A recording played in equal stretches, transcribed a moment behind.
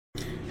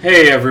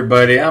Hey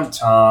everybody, I'm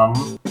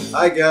Tom.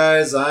 Hi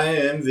guys, I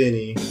am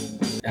Vinny.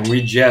 And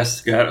we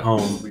just got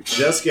home. We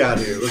just got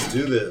here. Let's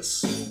do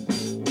this.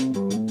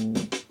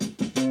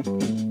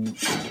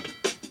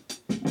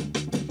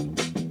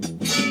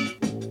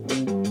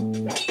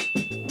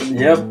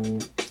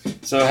 Yep.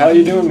 So how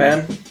you doing,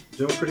 man?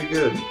 Doing pretty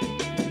good.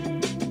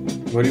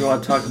 What do you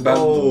want to talk about?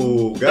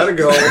 Oh, gotta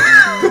go.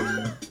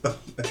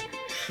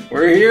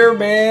 We're here,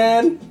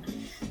 man.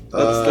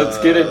 Let's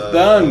get it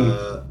done.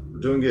 We're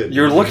doing good.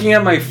 You're looking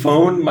at my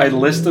phone, my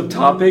list of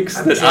topics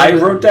that I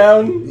wrote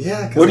down?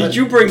 Yeah. What did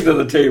you bring to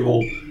the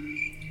table?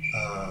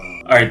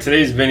 Alright,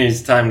 today's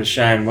Vinny's time to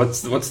shine.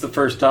 What's the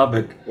first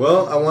topic?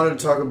 Well, I wanted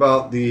to talk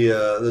about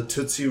the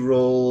Tootsie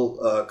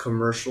Roll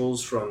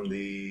commercials from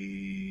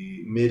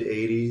the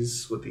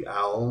mid-'80s with the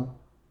owl.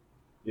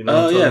 You know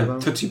what I'm talking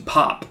about? Tootsie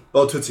Pop.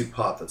 Oh, Tootsie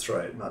Pop, that's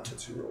right. Not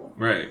Tootsie Roll.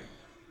 Right.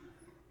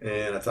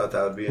 And I thought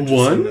that would be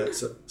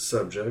interesting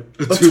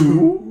subject. A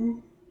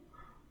two?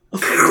 A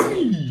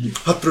three?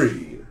 A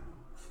three.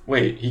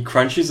 Wait, he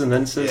crunches and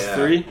then says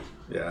three?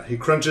 Yeah, he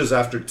crunches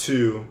after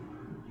two,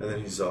 and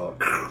then he's all,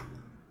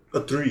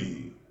 a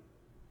three.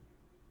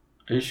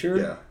 Are you sure?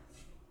 Yeah.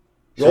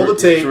 Roll the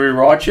tape. Should we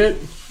watch it?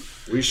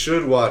 We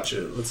should watch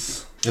it.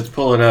 Let's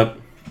pull it up.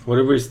 What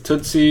did we...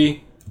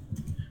 Tootsie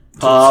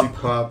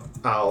Pop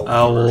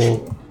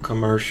Owl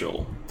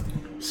commercial.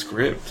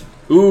 Script.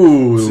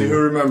 Ooh. See who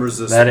remembers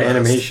this. That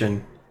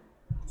animation.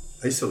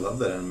 I used to love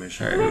that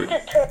animation. Right.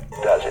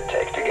 Does it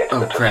take to get to Oh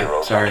the crap, Tootsie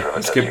Roll sorry. center of a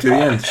I skipped to Tootsie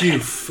the Pop? end. You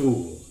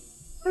fool.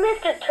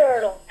 Mr.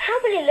 Turtle,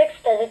 how many licks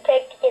does it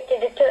take to get to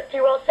the Tootsie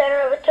Roll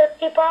center of a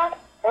Tootsie Pop?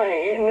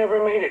 I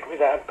never made it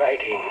without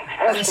biting.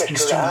 Ask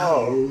Mr.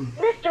 Owl.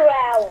 Mr.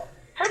 Owl,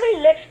 how many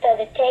licks does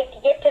it take to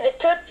get to the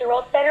Tootsie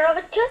Roll center of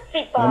a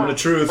Tootsie Pop? Moment of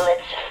truth.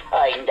 Let's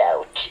find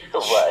out.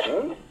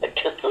 1,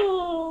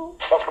 2,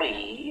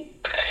 3.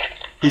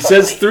 He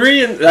says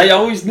three, and I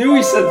always knew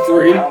he said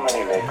three. How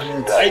many licks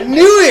does I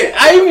knew it!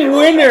 I'm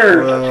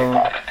winner!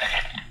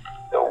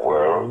 the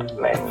world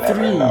may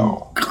never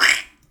know?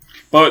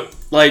 But,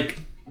 like,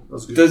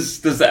 That's good.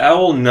 does the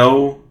owl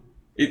know...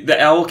 The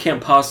owl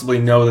can't possibly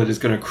know that it's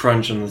going to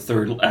crunch on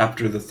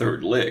after the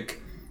third lick.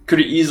 Could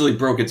have easily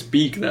broke its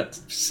beak, that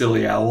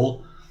silly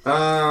owl.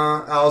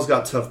 Owls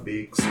got tough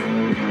beaks.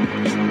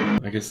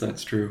 I guess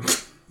that's true.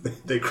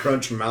 They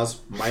crunch mice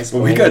bones. But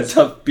we got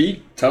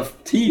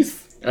tough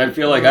teeth. And I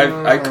feel like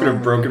I could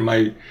have broken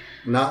my...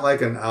 Not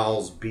like an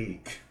owl's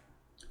beak.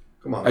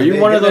 Come on. Are you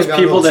one of those got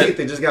people no that... teeth,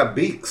 they just got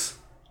beaks.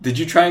 Did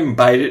you try and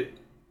bite it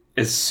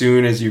as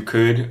soon as you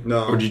could?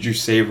 No. Or did you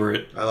savor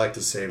it? I like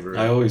to savor it.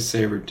 I always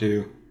savored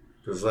too.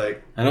 Because,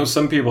 like... I know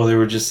some people, they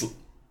would just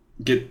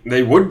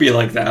they would be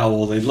like the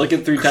owl. They'd lick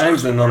it 3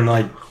 times and then,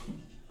 like,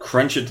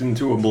 crunch it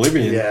into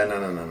oblivion. Yeah, no.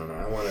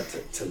 I want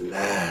it to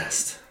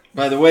last.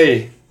 By the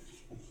way,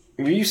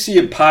 when you see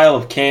a pile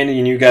of candy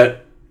and you got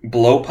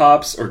Blow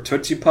Pops or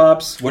Tootsie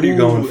Pops, what are you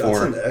going for?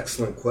 That's an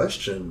excellent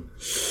question.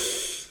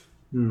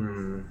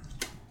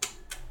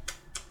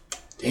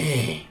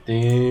 Dang.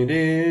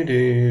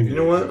 You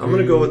know what? I'm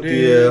gonna go with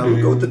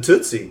the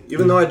Tootsie.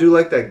 Even though I do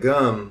like that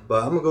gum,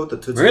 but I'm gonna go with the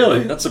Tootsie.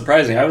 Really? That's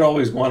surprising. I would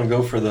always want to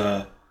go for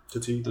the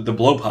Tootsie. the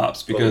Blow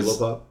Pops because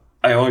Blow Pop?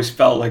 I always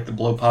felt like the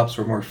Blow Pops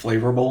were more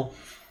flavorful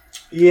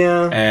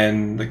Yeah.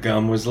 and the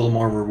gum was a little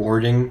more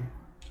rewarding.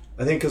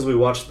 I think because we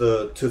watched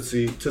the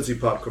Tootsie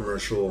Pop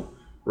commercial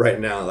right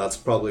now, that's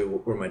probably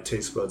where my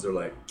taste buds are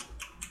like.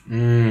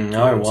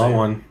 Now I want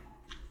one.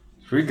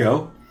 Here we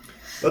go.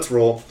 Let's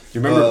roll.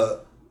 You remember?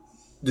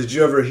 Did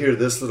you ever hear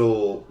this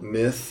little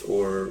myth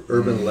or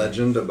urban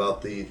legend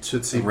about the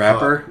Tootsie The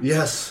wrapper? Pop?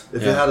 Yes.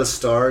 If it had a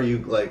star, you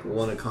like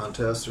won a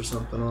contest or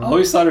something on I it.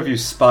 always thought if you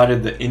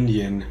spotted the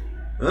Indian,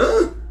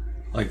 Huh?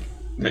 like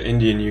the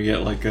Indian, you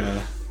get like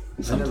a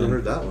I something. never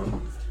heard that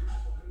one.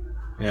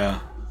 Yeah.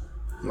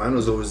 Mine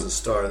was always the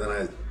star. Then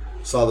I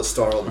saw the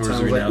star all the Or time. as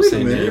I we was now like, wait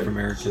say, a minute. Native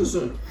American. This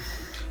isn't-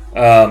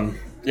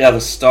 Yeah,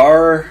 the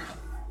star.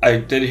 I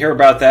did hear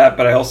about that,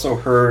 but I also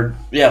heard.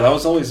 Yeah, that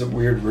was always a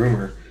weird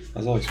rumor. That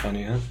was always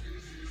funny, huh?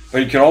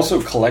 But you could also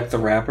collect the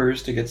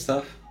wrappers to get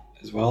stuff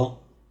as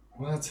well.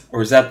 What?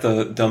 Or is that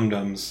the Dum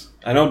Dums?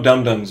 I know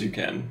Dum Dums you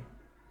can.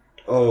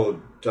 Oh,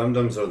 Dum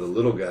Dums are the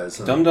little guys,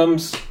 huh? Dum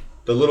Dums?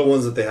 The little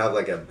ones that they have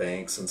like at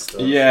banks and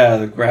stuff. Yeah,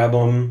 the grab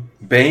 'em.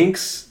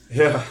 Banks?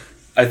 Yeah.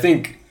 I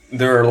think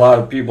there are a lot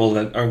of people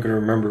that aren't going to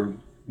remember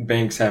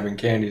Banks having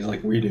candies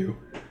like we do.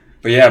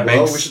 But yeah, Banks.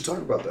 Well, we should talk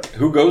about that.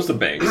 Who goes to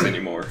Banks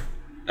anymore?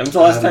 When's the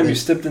last time you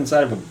stepped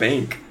inside of a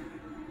bank?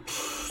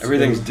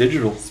 Everything's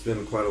digital. It's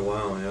been quite a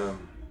while, yeah.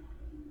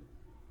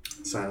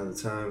 Sign of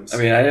the times. I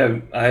mean,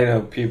 I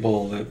know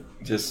people that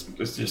just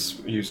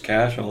use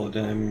cash all the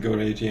time and go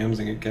to ATMs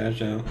and get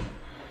cash out.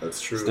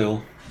 That's true.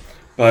 Still,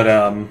 but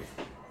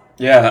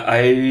yeah,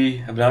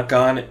 I have not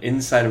gone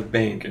inside of a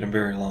bank in a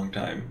very long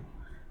time.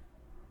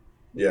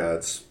 Yeah,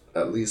 it's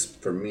at least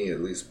for me,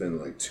 at least been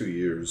like 2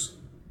 years.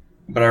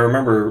 But I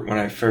remember when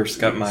I first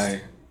got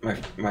my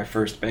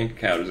first bank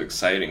account, it was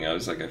exciting. I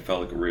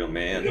felt like a real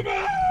man. It's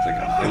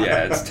like, oh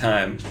yeah, it's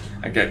time.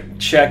 I got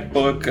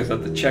checkbook. I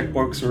thought the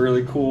checkbooks were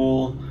really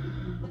cool.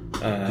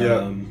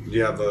 Do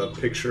you have a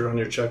picture on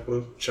your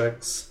checkbook?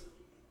 Checks?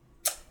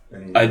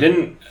 I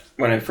didn't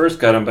when I first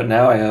got them, but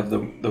now I have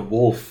the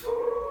wolf.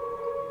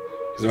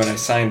 Because when I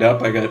signed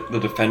up, I got the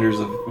Defenders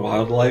of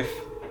Wildlife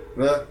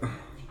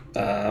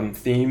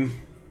theme.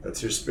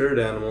 That's your spirit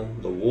animal,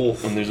 the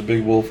wolf. And there's a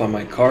big wolf on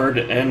my card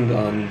and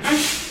on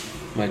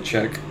my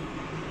check.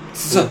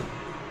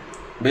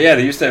 But yeah,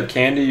 they used to have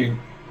candy,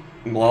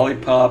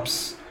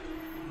 lollipops,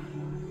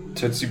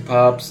 Tootsie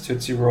Pops,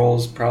 Tootsie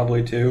Rolls,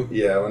 probably too.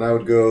 Yeah, when I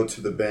would go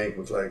to the bank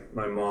with like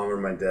my mom or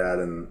my dad,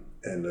 and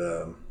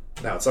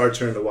now it's our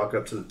turn to walk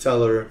up to the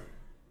teller.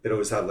 They'd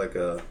always have like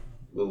a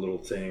little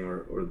thing,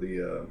 or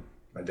the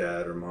my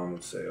dad or mom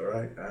would say, "All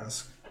right,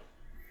 ask."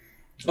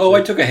 Oh,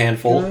 I took a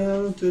handful.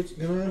 Can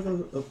I have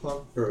a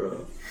pop or a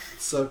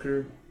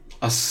sucker?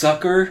 A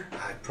sucker?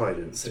 I probably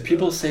didn't say. Do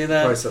people that. say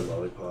that? Probably said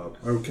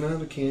lollipop. Or can I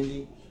have a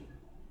candy?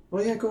 Oh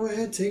yeah, go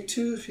ahead, take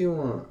 2 if you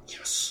want.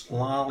 Yes.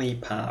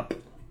 Lollipop.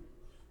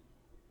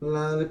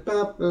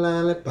 Lollipop,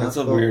 lollipop. That's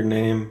a weird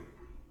name.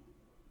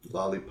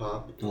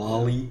 Lollipop.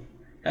 Lolly.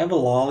 I have a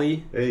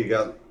lolly. Hey, you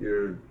got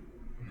your...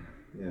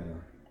 Yeah.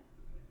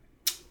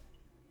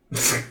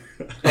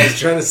 I was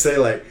trying to say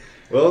like,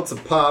 well, it's a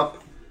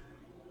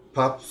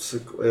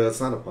popsicle. It's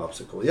not a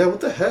popsicle. Yeah,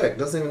 what the heck?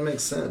 Doesn't even make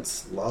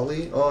sense.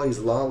 Lolly? Oh, he's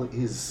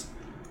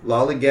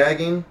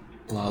lollygagging?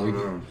 Lolly.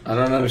 I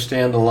don't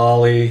understand the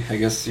lolly. I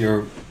guess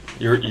you're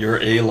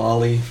a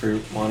lolly for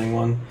wanting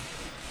one.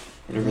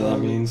 Whatever that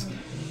means.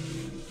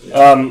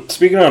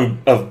 Speaking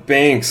of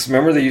banks,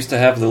 remember they used to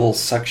have the little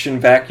suction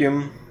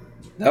vacuum?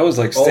 That was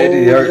like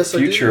state-of-the-art yes,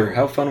 future.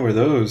 How fun were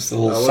those? The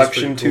little That was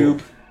suction pretty cool.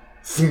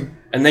 tube.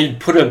 And they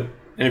put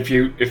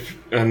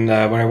when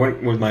I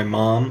went with my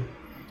mom,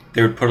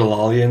 they would put a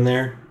lolly in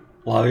there.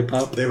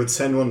 Lollipop. They would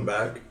send one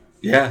back.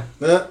 Yeah.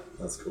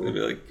 That's cool. They'd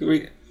be like,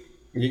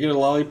 can you get a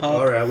lollipop?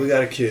 Alright, we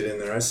got a kid in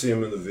there. I see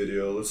him in the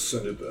video. Let's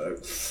send it back.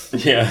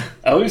 Yeah.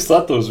 I always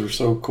thought those were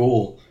so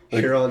cool.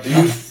 Like, Here,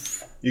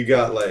 you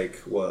got like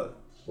what?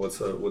 What's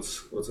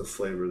a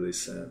flavor they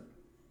sent?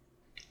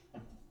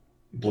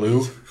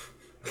 blue?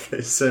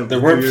 They sent There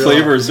weren't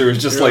flavors, there was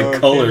just like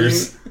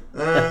colors.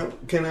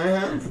 Can I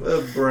have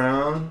a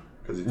brown?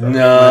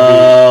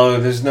 No,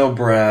 there's no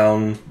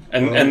brown.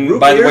 And root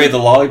by the beer? way, the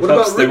What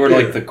lollipops, about they root were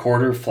beer? like the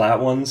quarter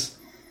flat ones.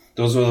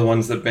 Those were the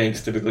ones that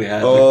banks typically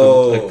had,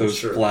 like those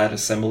sure. flat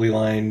assembly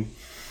line.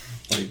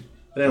 Like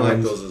I didn't like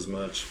ones. those as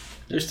much.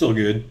 They're still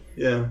good.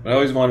 Yeah. But I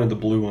always wanted the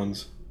blue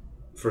ones.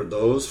 For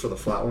the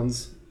flat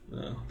ones?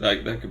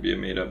 That could be a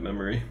made up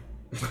memory.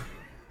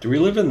 Do we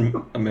live in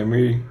a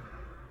memory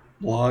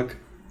log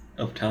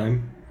of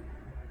time?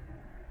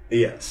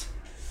 Yes.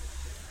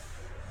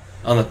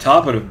 On the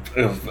top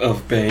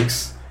of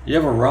banks, you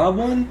ever rob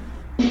one?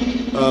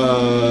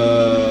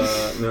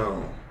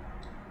 No.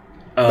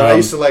 But I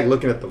used to like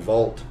looking at the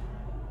vault.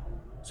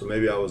 So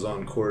maybe I was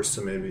on course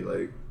to maybe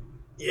like,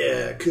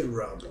 yeah, I could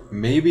rob one.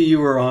 Maybe you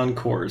were on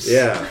course.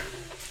 Yeah.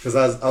 Because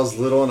I was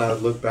little and I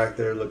would look back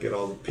there, look at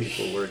all the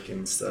people working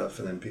and stuff,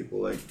 and then people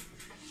like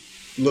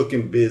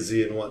looking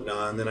busy and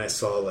whatnot. And then I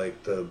saw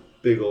like the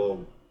big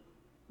old,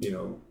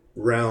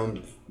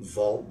 round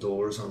vault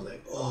doors. And I was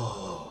like,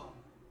 oh.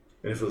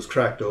 And if it was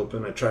cracked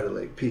open, I tried to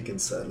like peek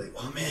inside, like,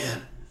 oh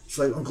man, it's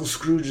like Uncle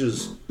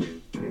Scrooge's.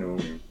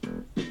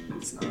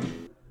 It's not.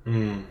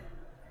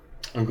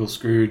 Uncle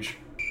Scrooge.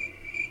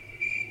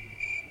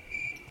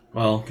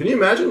 Well, Can you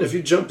imagine if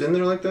you jumped in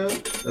there like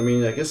that? I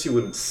mean, I guess you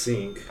wouldn't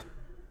sink.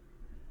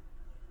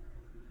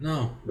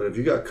 no. But if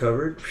you got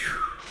covered,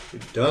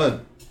 you're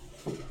done.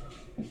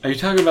 Are you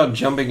talking about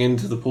jumping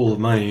into the pool of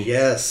money?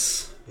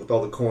 Yes. With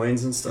all the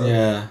coins and stuff.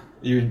 Yeah.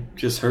 You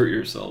just hurt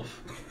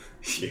yourself.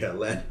 Yeah,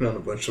 landing on a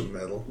bunch of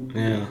metal.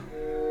 Yeah.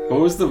 What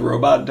was the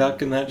robot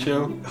duck in that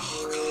show?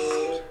 Oh,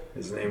 God.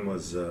 His name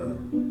was,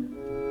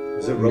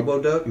 is it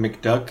Robo-Duck?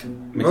 McDuck?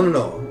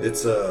 No.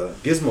 It's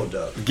Gizmo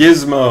Duck.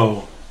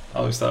 Gizmo! I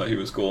always thought he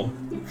was cool.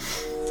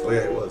 Oh,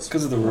 yeah, he was.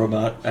 Because of the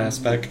robot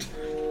aspect.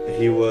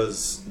 He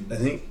was, I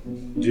think,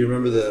 do you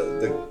remember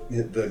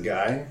the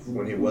guy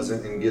when he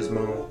wasn't in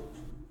Gizmo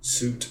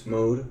suit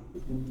mode?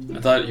 I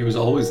thought he was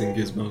always in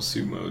Gizmo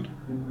suit mode.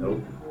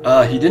 Nope.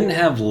 He didn't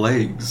have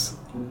legs.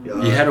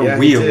 He had a yeah,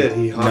 wheel. He did.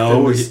 He hopped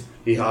No, in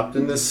he hopped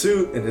in this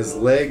suit, and his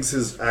legs,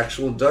 his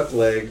actual duck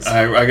legs.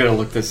 I gotta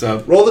look this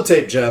up. Roll the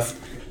tape, Jeff.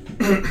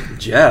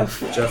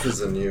 Jeff? Jeff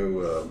is a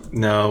new...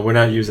 No, we're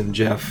not using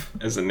Jeff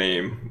as a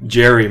name.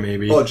 Jerry,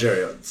 maybe. Oh,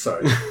 Jerry.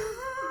 Sorry.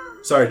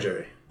 Sorry,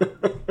 Jerry.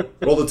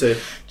 Roll the tape.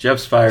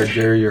 Jeff's fired.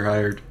 Jerry, you're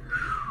hired.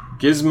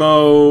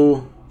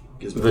 Gizmo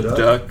Gizmo the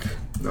duck.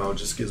 No,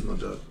 just Gizmo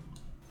Duck.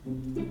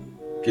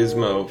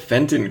 Gizmo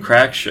Fenton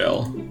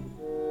Crackshell.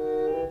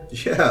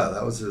 Yeah,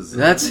 that was his...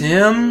 That's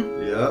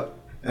him? Yep.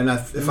 And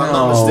if I'm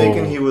not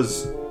mistaken, he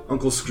was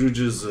Uncle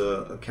Scrooge's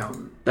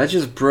accountant. That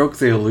just broke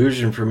the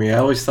illusion for me. I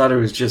always thought it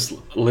was just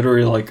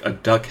literally like a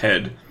duck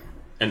head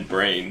and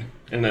brain,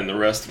 and then the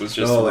rest was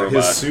just a like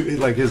robot. his suit,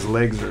 like his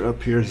legs are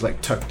up here, he's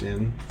like tucked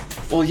in.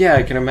 Well, yeah,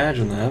 I can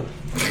imagine that.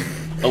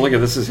 Oh, look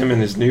at this is him in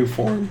his new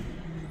form.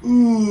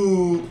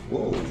 Ooh.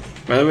 Whoa.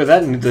 By the way,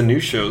 the new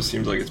show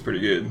seems like it's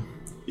pretty good.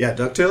 Yeah,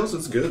 DuckTales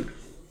is good.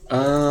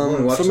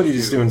 watched a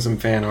Somebody's few. doing some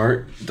fan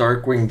art.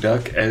 Darkwing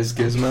Duck as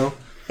Gizmo.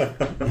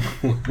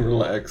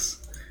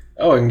 Relax.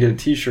 Oh, I can get a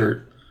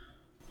T-shirt.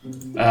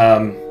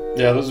 Yeah,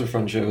 those are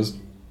fun shows.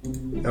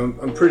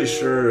 I'm pretty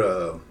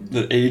sure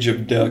The Age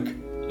of Duck.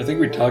 I think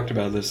we talked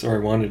about this, or I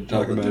wanted to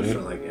all talk the about it.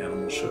 different like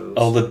animal shows.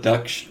 All the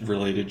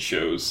duck-related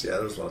shows. Yeah,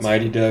 there's lots.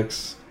 Mighty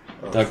Ducks,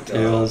 Oh,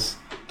 DuckTales,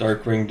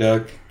 Darkwing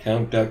Duck,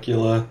 Count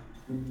Duckula.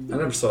 I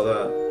never saw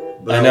that.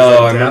 But I that know. was,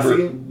 I like, remember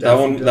Daffy? that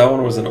Daffy one. Duck? That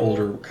one was an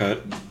older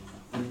cut.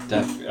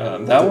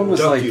 That one was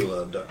like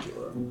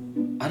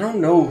Duckula. I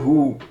don't know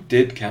who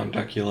did Count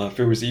Duckula, if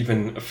it was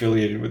even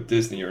affiliated with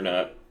Disney or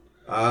not.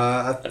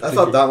 I think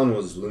thought that one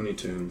was Looney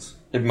Tunes.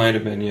 It might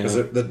have been, yeah.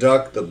 Because the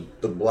duck, the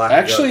black.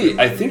 Actually, duck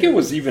I think it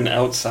was even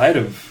outside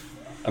of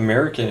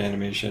American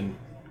animation.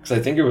 Because I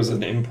think it was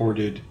an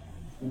imported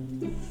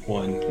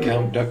one,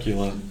 Count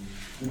Duckula.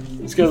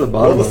 Let's go to the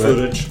bottom Roll the of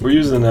it. footage. We're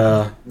using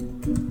a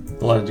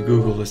lot of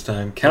Google this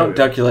time. Count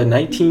Duckula,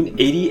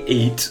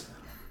 1988.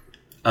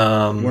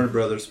 Warner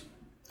Brothers.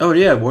 Oh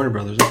yeah, Warner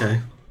Brothers.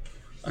 Okay,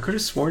 I could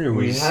have sworn it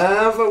We was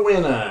have a a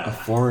winner.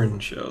 foreign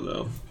show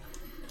though.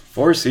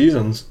 4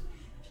 seasons.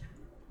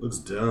 Looks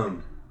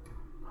dumb.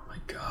 Oh my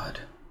god,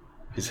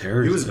 his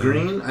hair. He is was dumb.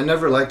 green. I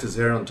never liked his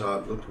hair on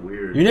top. It looked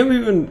weird. You don't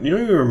even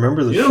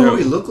remember the You show. know who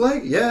he looked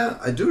like? Yeah,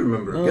 I do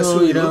remember. Oh, Guess who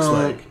he you looks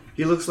don't. like?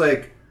 He looks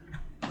like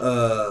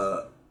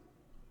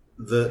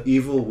the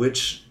evil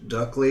witch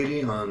duck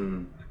lady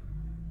on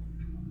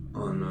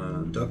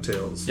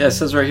DuckTales. Yeah, it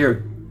says right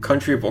here,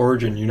 country of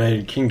origin,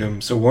 United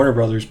Kingdom. So Warner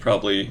Brothers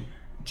probably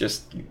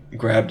just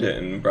grabbed it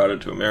and brought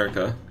it to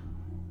America.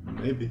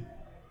 Maybe.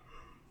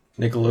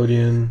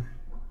 Nickelodeon,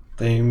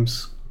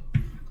 Thames.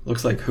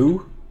 Looks like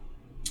who?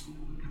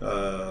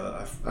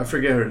 I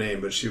forget her name,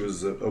 but she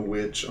was a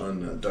witch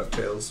on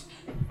DuckTales.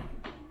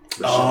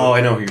 But Oh,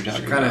 I know who you're She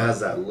talking kind of about. has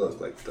that look,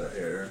 like the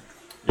hair.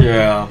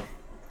 Yeah,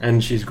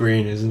 and she's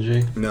green, isn't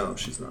she? No,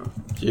 she's not.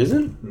 She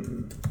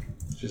isn't?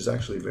 She's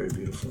actually very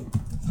beautiful.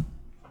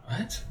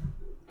 What?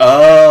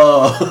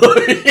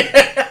 Oh,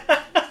 yeah.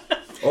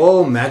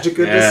 Oh,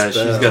 Magica Yeah,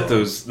 Dispel. she's got the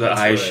That's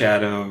right.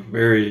 eyeshadow,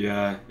 very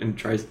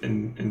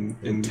Enticing.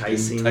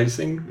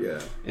 enticing, Yeah.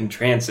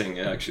 entrancing.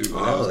 Actually,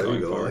 what I Oh, was there going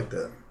you go. for. I like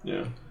that.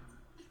 Yeah.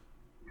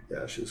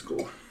 Yeah, she's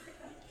cool.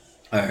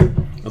 All right,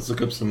 let's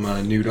look up some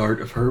nude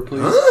art of her,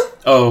 please. Huh?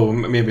 Oh,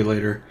 maybe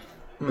later.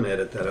 I'm gonna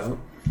edit that out.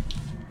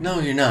 No,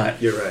 you're not.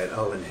 You're right.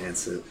 I'll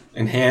enhance it.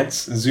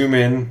 Enhance, zoom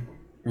in,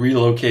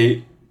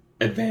 relocate,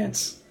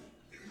 advance,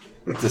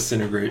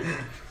 disintegrate,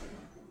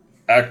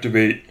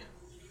 activate.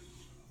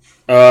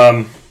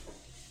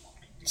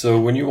 So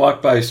when you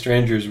walk by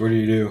strangers, what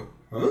do?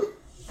 Huh?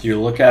 Do you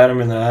look at them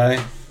in the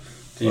eye?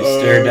 Do you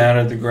stare down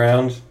at the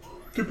ground?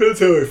 Depends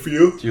how I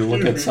feel. Do you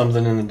look at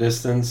something in the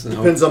distance? And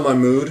Depends on my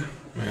mood.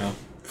 Yeah.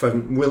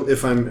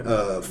 If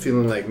I'm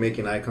feeling like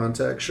making eye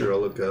contact, sure,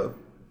 I'll look up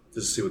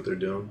just to see what they're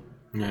doing.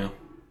 Yeah.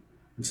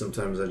 And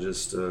sometimes I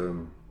just,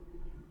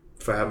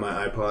 if I have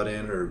my iPod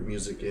in or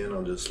music in,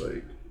 I'll just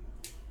like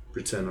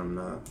pretend I'm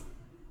not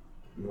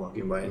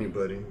walking by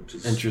anybody, which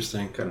is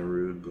Interesting. kind of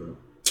rude, but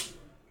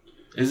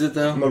Is it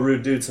though? I'm a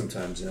rude dude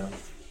sometimes, you know.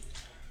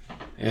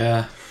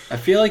 Yeah. I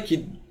feel like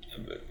you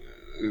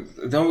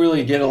don't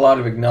really get a lot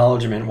of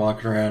acknowledgement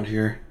walking around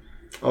here.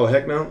 Oh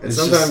heck no! And It's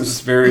sometimes just,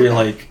 it's very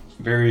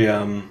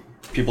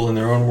people in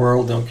their own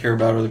world, don't care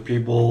about other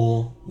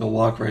people. They'll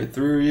walk right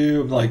through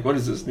you. Like, what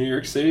is this, New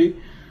York City?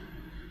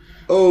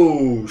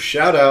 oh,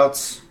 shout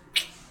outs,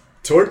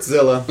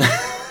 Tortzilla.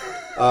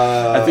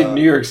 I think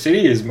New York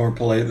City is more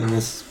polite than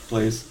this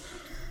place.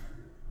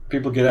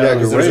 People get out Yeah, of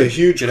because their way. there's a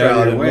huge Get out of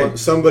crowd, your and way.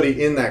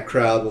 somebody in that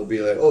crowd will be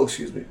like, "Oh,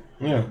 excuse me."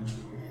 Yeah.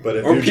 But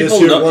if Or you're just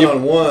here don't- one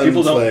on one,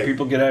 people it's don't. like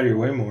People get out of your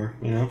way more.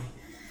 You know,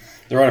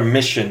 they're on a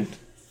mission.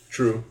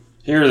 true.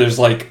 Here, there's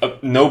like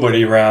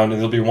nobody around, and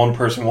there'll be one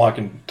person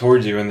walking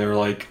towards you, and they're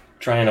like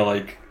trying to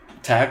like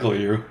tackle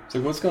you. It's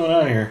like, what's going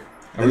on here?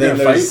 Are we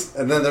gonna fight?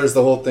 And then there's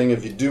the whole thing.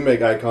 If you do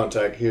make eye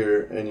contact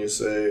here and you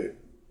say,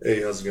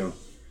 "Hey, how's it going?"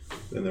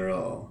 Then they're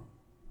all.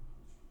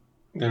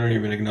 They don't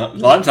even acknowledge.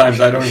 A lot of times,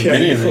 I don't even Yeah,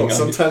 get anything.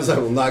 sometimes I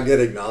will not get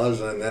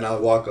acknowledged, and then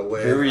I'll walk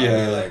away. Very, and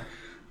I'll be like,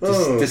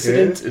 "Oh, okay.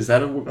 dissident? Is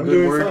that a I'm good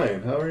doing word?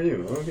 fine. How are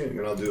you?" Okay,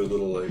 and I'll do a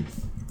little like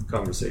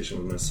conversation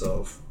with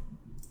myself.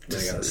 Then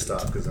I gotta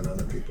stop because then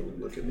other people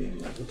look at me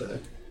and like, "What the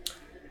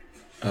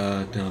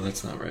heck?" No,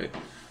 that's not right.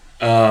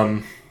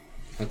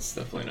 That's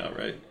definitely not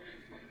right.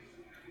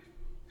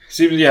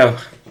 Seems, yeah,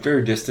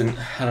 very distant.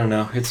 I don't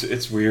know.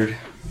 It's weird.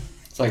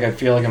 It's like I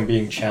feel like I'm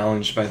being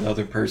challenged by the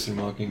other person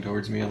walking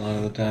towards me a lot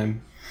of the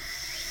time.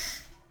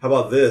 How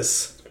about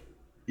this?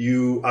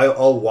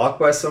 I'll walk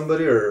by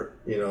somebody or,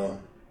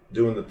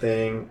 doing the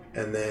thing,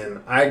 and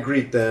then I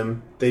greet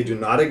them. They do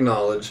not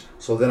acknowledge.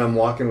 So then I'm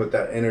walking with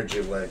that energy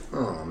of like,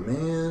 oh,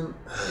 man.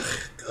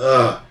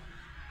 Ugh.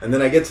 And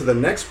then I get to the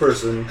next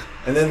person,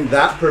 and then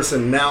that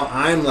person, now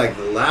I'm like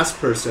the last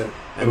person,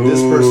 and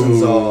this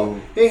person's all,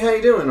 hey, how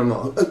you doing? I'm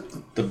all,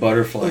 The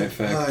butterfly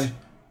effect. hi.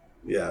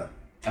 Yeah.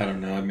 I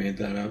don't know. I made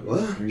that up. What?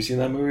 Have you seen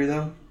that movie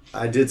though?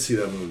 I did see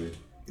that movie.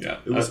 Yeah.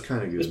 It was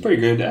kind of good. It's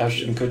pretty good,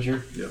 Ashton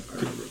Kutcher. Yep, I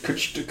remember.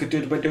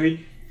 Kutcher.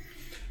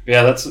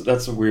 Yeah,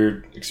 that's a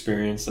weird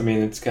experience. I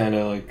mean, it's kind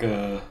of like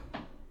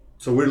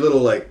So weird little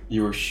like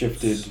you were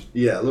shifted.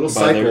 yeah, a little by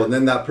cycle, their- and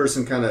then that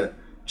person kind of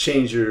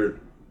changed your,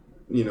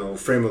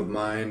 frame of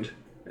mind,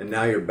 and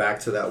now you're back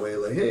to that way.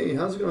 Like, hey,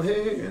 how's it going?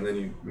 Hey, and then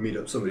you meet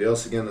up somebody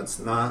else again that's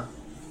not,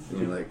 and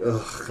you're like,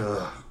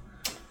 ugh.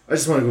 I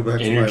just want to go back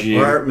to my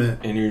apartment.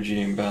 Energy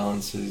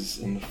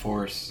imbalances in the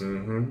force.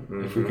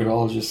 Mm-hmm. If we could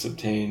all just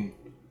obtain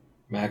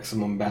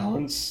maximum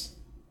balance,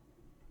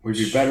 we'd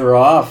be better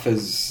off as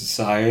a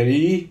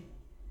society.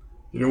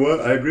 You know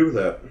what? I agree with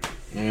that.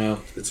 Yeah.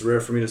 It's rare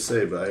for me to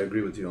say, but I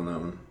agree with you on that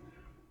one.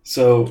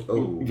 So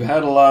we've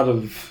had a lot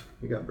of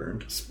You got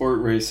burned. sport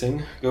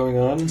racing going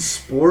on.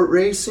 Sport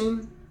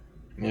racing?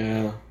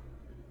 Yeah.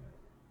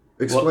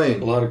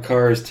 Explain. A lot of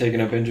cars taking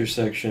up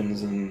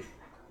intersections and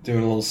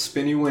doing little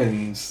spinny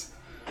wins.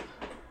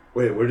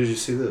 Wait, where did you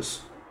see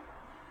this?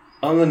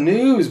 On the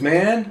news,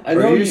 man. I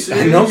know you I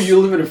serious? know you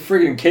live in a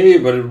friggin'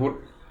 cave, but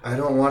I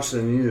don't watch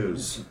the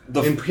news.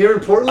 The- Here in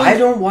Portland? I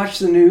don't watch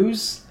the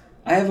news.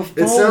 I have a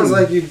phone. It sounds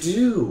like you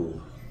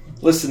do.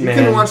 Listen, You man.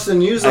 can watch the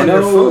news I on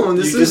your know phone.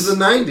 This you is just-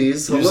 the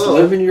 90s. You just Hello.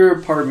 live in your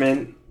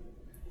apartment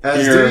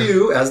As here do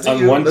you. As do on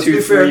you. Let's be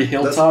 123 fair.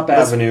 Hilltop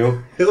Let's-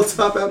 Avenue,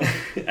 Hilltop Avenue.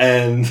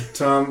 and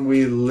Tom,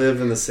 we live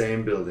in the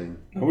same building.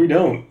 no, we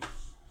don't.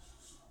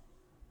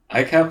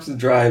 I have to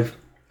drive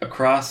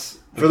across.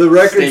 For the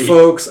record, state.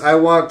 folks, I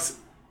walked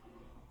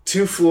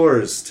 2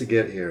 floors to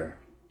get here.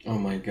 Oh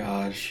my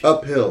gosh!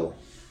 Uphill.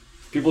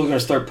 People are gonna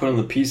start putting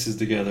the pieces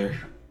together,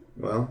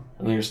 Well,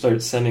 and they're gonna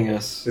start sending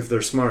us if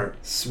they're smart.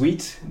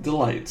 sweet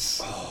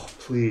delights. Oh,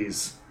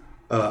 please.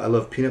 I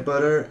love peanut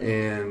butter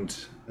and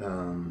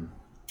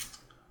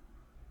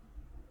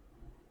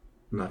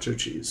nacho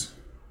cheese.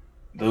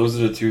 Those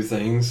are the two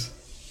things.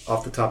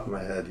 Off the top of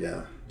my head,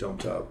 yeah. Dome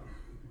top.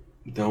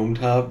 Dome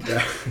top.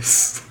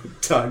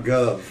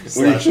 .gov.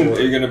 What are you, /org.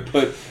 are you gonna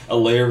put a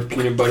layer of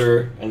peanut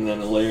butter and then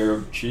a layer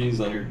of cheese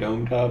on your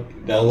dome top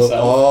down all, south?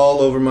 all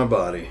over my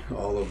body.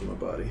 All over my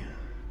body.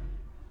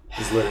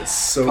 Just let it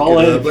soak Call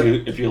it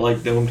in up. if you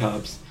like dome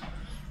tops.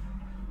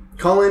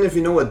 Call in if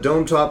you know what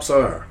dome tops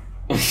are.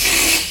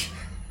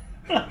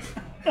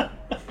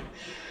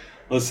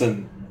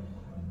 Listen,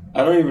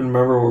 I don't even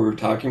remember what we were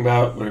talking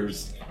about, but it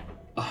was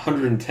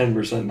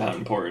 110% not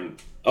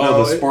important. Oh,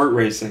 No, the sport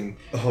racing.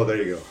 Oh, there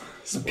you go.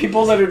 The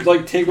people that are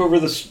like take over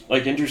the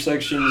like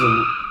intersections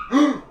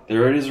and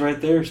there it is right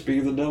there. Speak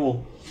of the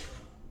devil.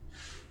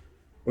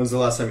 When's the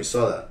last time you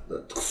saw that?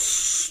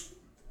 The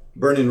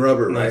burning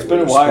rubber, right? It's been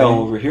a Where while they're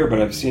over here,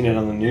 but I've seen it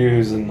on the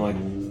news and like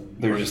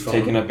they're On your just phone.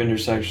 taking up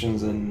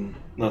intersections and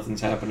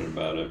nothing's happening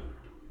about it.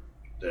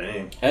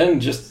 Dang.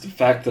 And just the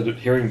fact that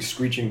hearing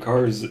screeching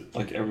cars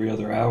like every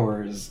other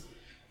hour is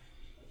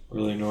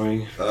really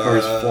annoying.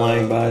 Cars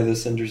flying by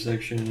this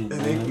intersection. And I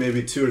think that.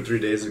 maybe 2 or 3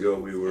 days ago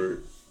we were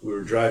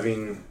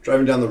driving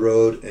down the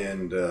road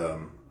and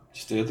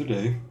Just the other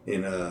day.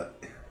 in a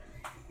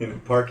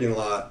parking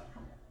lot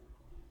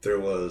there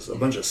was a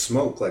bunch of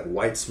smoke, like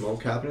white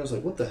smoke happening. I was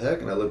like, what the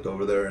heck? And I looked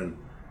over there and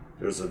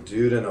there was a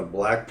dude in a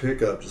black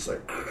pickup just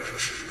like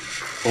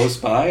Close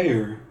by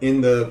or?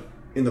 in the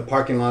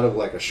parking lot of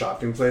like a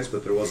shopping place,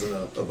 but there wasn't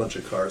a bunch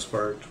of cars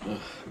parked. Ugh,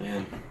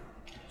 man.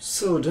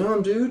 So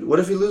dumb, dude. What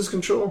if you lose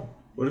control?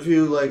 What if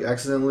you like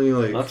accidentally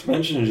like Not to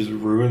mention it just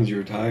ruins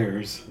your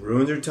tires.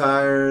 ruin your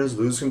tires,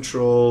 lose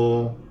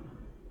control,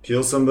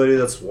 kill somebody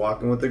that's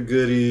walking with the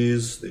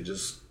goodies? They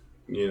just,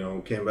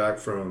 came back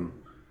from,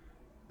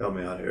 help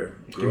me out here,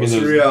 me those-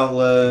 grocery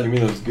outlet. Give me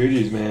those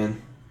goodies,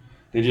 man.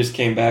 They just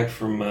came back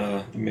from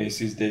the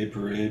Macy's Day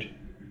Parade.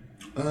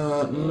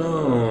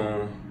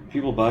 No.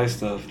 People buy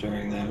stuff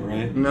during that,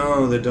 right?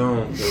 No, they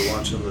don't. They're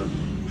watching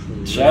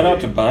the... Shout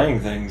out to buying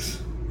things.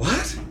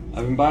 What?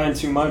 I've been buying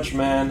too much,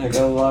 man. I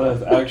got a lot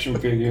of action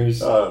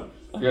figures. I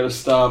gotta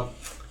stop.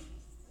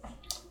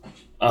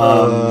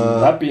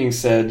 That being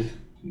said,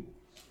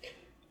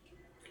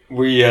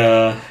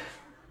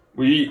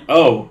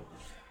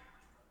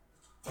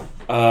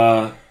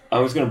 I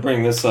was gonna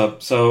bring this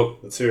up. So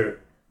Let's hear it.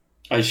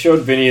 I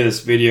showed Vinny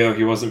this video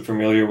he wasn't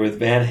familiar with,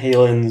 Van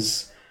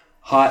Halen's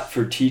 "Hot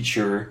for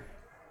Teacher"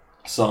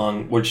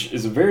 song, which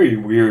is a very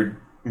weird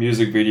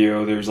music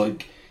video. There's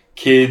like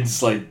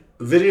kids like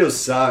The video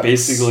sucks.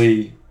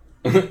 basically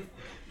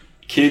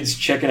kids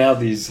checking out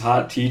these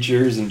hot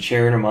teachers and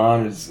cheering them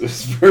on.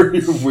 It's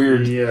very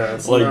weird. Yeah,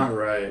 it's like, not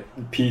right.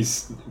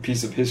 piece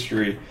of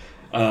history,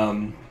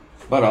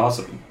 but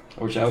awesome.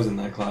 I wish I was in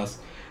that class.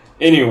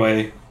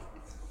 Anyway,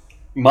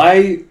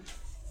 in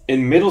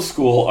middle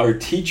school, our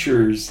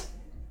teachers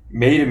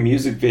made a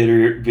music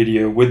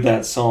video with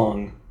that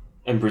song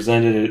and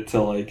presented it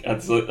to like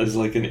as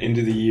like an end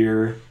of the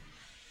year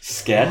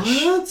sketch.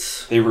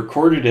 What? They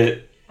recorded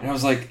it, and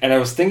I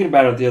was thinking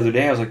about it the other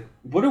day. I was like,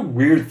 what a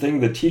weird thing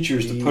the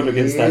teachers to put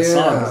against that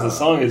song, because the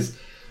song is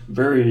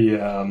very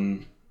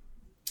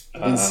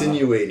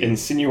Insinuating.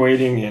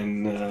 insinuating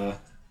and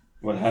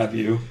what have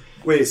you.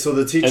 Wait, so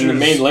the teachers... And the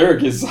main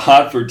lyric is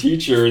hot for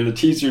teacher, and the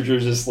teachers are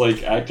just,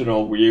 like, acting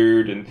all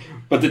weird.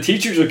 But the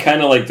teachers are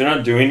kind of, like, they're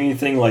not doing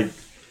anything, like,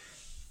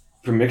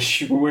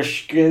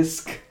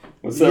 promiscuous.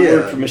 What's that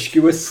word?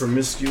 Promiscuous?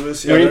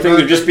 Promiscuous, yeah.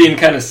 They're just being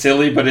kind of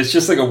silly, but it's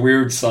just, like, a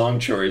weird song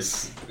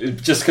choice.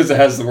 Just because it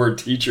has the word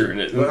teacher in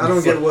it. But I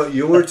don't get what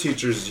your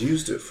teachers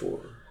used it for.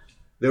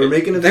 They were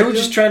making a video? They were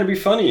just trying to be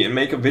funny and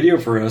make a video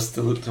for us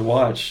to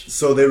watch.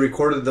 So they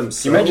recorded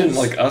themselves? Can you imagine,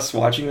 like, us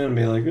watching them and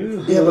being like,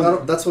 ugh. Yeah,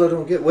 but that's what I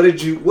don't get. What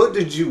did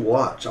you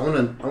watch? I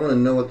want to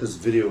know what this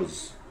video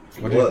was.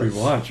 What did we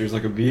watch? There's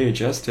like a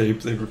VHS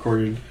tape they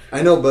recorded.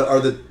 I know, but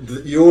are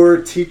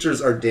your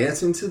teachers are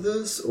dancing to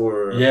this,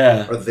 or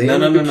yeah? Are they no.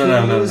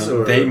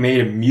 Or? They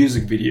made a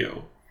music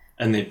video,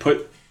 and then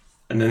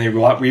they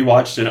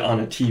rewatched it on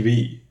a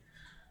TV.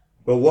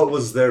 But what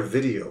was their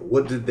video?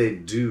 What did they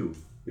do?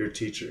 Your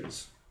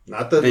teachers?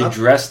 They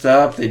dressed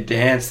up, they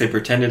danced, they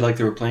pretended like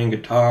they were playing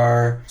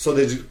guitar. So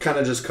they kind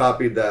of just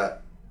copied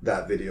that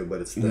video,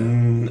 but it's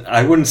them.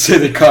 I wouldn't say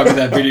they copied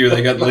that video.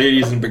 They got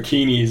ladies in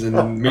bikinis and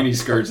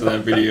miniskirts in that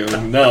video.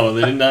 No,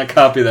 they did not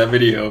copy that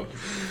video.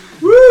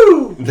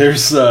 Woo!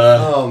 There's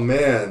oh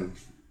man,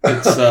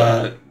 it's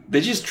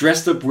they just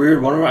dressed up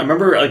weird. I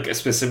remember like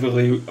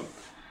specifically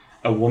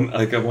a woman,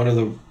 like one of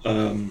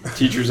the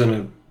teachers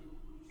in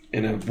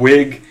a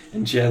wig,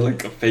 and she had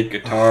like a fake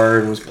guitar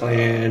and was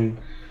playing.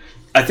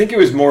 I think it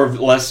was more or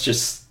less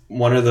just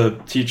one of the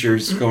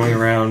teachers going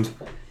around,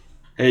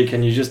 hey,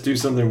 can you just do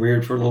something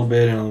weird for a little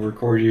bit and I'll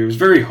record you. It was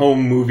very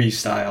home movie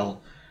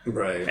style.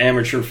 Right.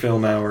 Amateur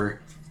film hour.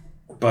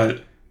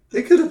 But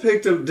they could have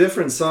picked a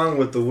different song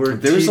with the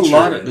word there's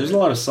teacher. There's a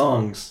lot of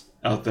songs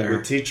out there.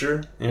 With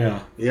teacher?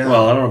 Yeah. Yeah.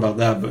 Well, I don't know about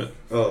that, but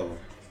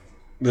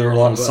there were a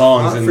lot of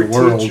songs in the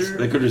world. Teacher?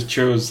 They could have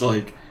chose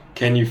like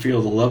Can You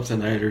Feel the Love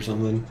Tonight or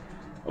something.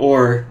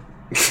 Or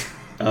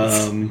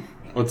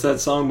what's that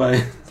song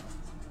by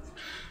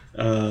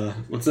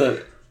what's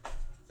that?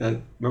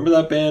 Remember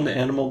that band,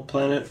 Animal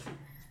Planet?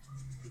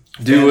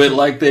 Do it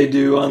like they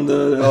do on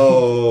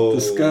the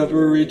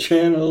Discovery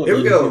Channel. Here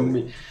we go.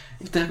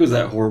 What the heck was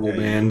that horrible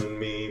band? You and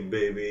me,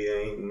 baby,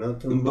 ain't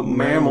nothing but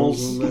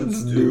mammals.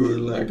 Let's do it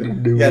like they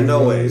do. Yeah,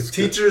 no way.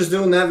 Teachers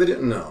doing that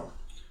video? No.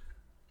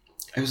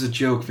 It was a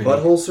joke, man.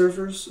 Butthole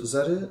Surfers? Is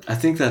that it? I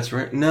think that's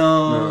right.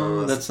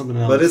 No, that's something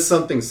else. But it's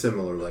something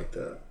similar like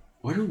that.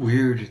 What a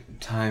weird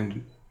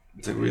time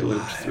that we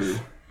lived through.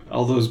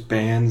 All those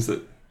bands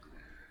that...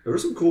 There were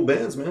some cool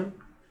bands, man.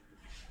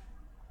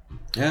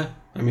 Yeah.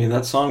 I mean,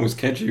 that song was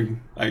catchy,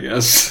 I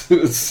guess.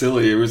 It was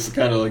silly. It was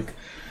kind of like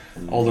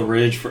all the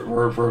rage for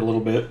a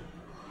little bit.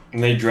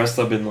 And they dressed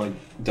up in, like,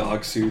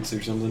 dog suits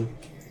or something.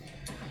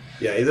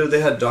 Yeah, either they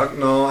had dog...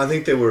 No, I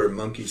think they were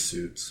monkey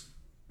suits.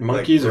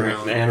 Monkeys like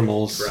are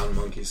animals. Brown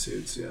monkey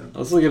suits, yeah.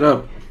 Let's look it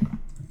up.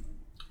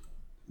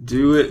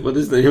 Do it... What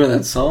is the name of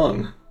that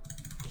song?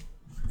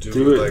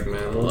 Do it like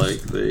mammals.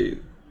 Like they...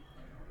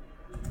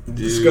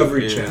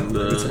 Discovery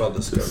Channel. It's called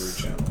Discovery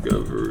Channel.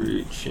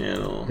 Discovery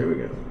Channel. Here we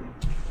go.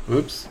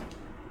 Whoops.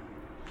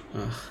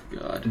 Oh,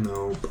 God.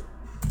 Nope.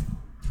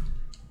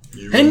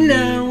 And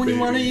now when you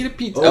want to eat a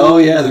pizza. Oh,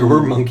 yeah, there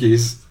were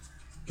monkeys.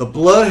 The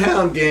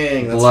Bloodhound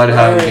Gang. That's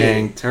Bloodhound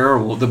Gang.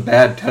 Terrible. The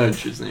Bad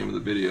Touch is the name of the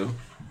video.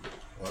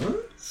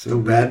 What? So the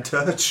Bad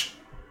Touch?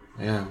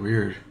 Yeah,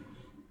 weird.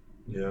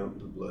 Yeah,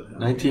 the Bloodhound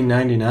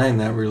 1999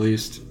 that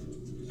released.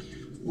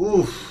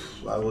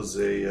 Oof. I was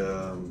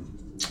a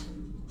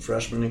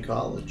freshman in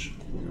college.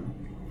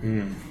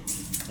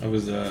 I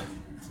was a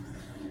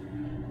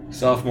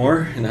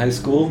sophomore in high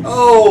school.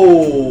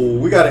 Oh,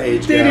 we got an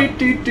age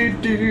gap.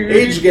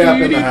 Age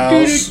gap in the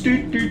house.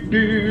 Do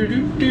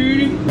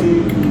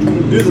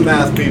the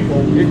math,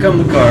 people. Here come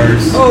the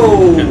cars.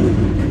 Oh,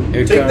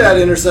 take that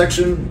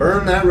intersection.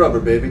 Burn that rubber,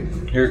 baby.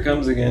 Here it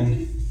comes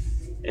again.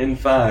 In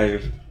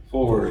 5,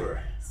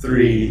 4,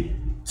 3,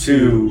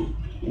 2,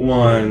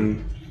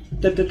 1.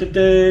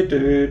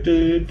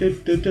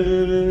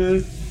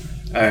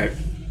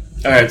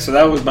 Alright, so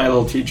that was my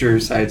little teacher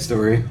side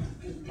story.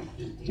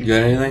 You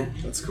got anything?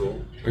 That's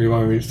cool. Or you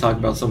want me to talk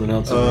about something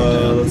else?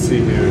 Let's see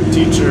here.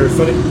 Teacher,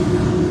 funny.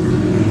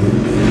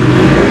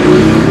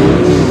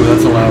 Ooh,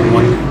 that's a loud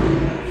one.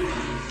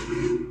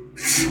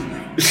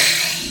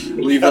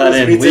 Leave that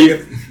in.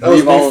 That was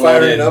leave all me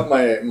firing that in. up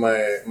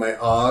my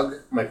hog,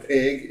 my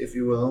pig, if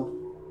you will.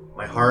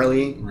 My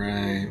Harley.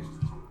 Right.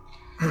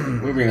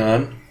 Moving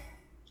on.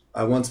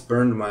 I once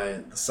burned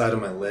the side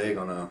of my leg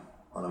on a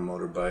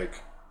motorbike.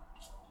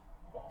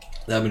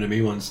 That happened to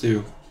me once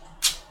too.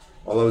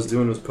 All I was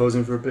doing was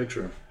posing for a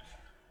picture.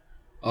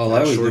 All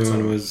I was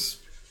doing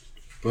was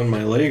putting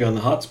my leg on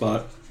the hot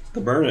spot to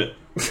burn it.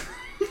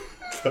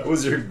 That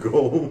was your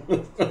goal.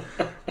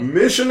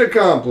 Mission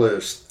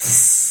accomplished.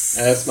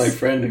 That's my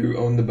friend who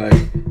owned the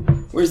bike.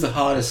 Where's the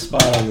hottest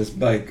spot on this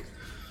bike?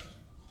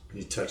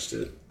 He touched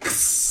it.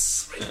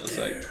 Right I was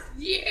there. Like,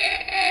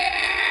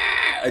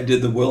 yeah! I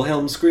did the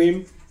Wilhelm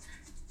scream.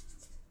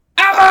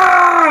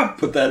 Ah!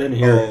 Put that in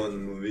here. Oh, in the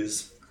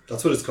movies.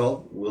 That's what it's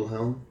called?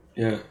 Wilhelm?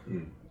 Yeah.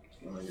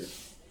 I like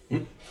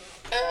it.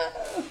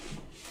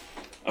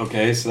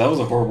 Okay, so that was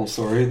a horrible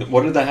story.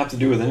 What did that have to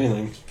do with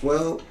anything?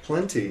 Well,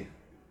 plenty.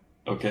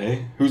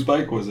 Okay, whose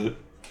bike was it?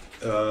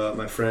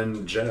 My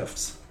friend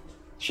Jeff's.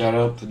 Shout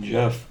out to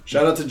Jeff.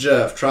 Shout out to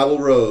Jeff, Travel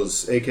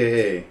Rose,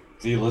 aka.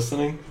 Is he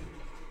listening?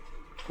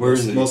 Where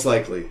is he? Most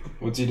likely.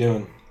 What's he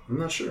doing? I'm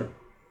not sure.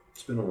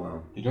 It's been a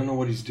while. You don't know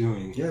what he's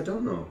doing. Yeah, I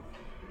don't know.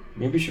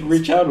 Maybe you should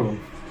reach out to him.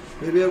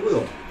 Maybe I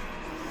will.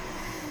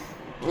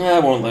 I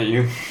won't let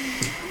you.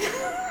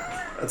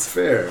 That's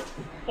fair.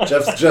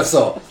 Jeff's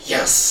all,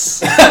 yes!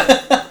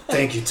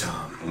 Thank you,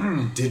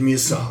 Tom. Did me a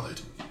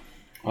solid.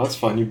 Well, that's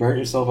fun. You burnt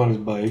yourself on his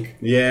bike.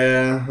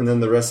 Yeah, and then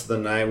the rest of the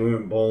night we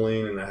went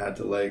bowling and I had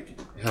to, like,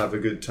 have a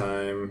good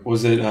time.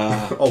 Was it,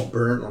 all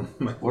burnt on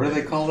my... what do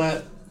they call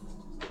that?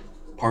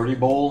 Party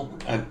bowl?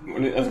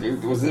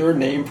 Was there a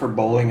name for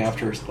bowling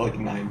after, like,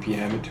 9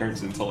 p.m.? It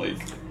turns into, like...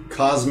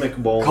 Cosmic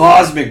bowling.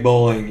 Cosmic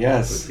bowling,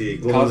 yes. With the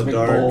glow Cosmic in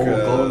the dark, bowl,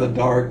 glow in the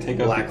dark, take off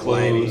your black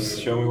clothes,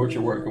 lighting. show me what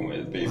you're working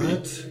with, baby.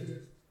 What?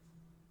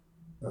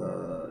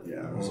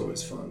 Yeah, it was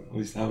always fun. At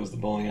least that was the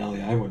bowling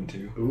alley I went to.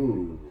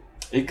 Ooh.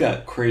 It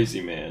got crazy,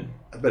 man.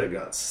 I bet it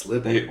got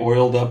slippy. They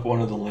oiled up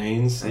one of the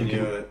lanes I and knew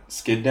you it.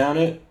 skid down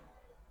it.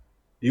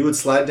 You would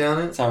slide down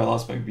it? That's how I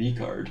lost my V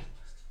card.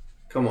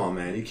 Come on,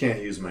 man. You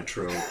can't use my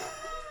trope.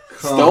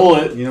 Stole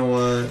it. You know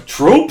what?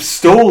 Trope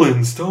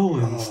stolen.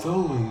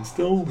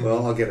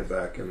 Well, I'll get it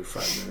back every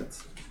 5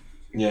 minutes.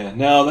 Yeah,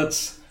 no,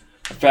 that's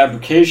a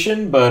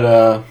fabrication,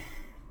 but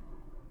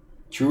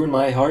true in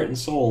my heart and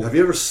soul. Have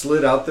you ever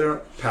slid out there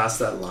past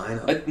that line?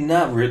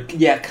 Not really.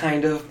 Yeah,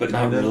 kind of, but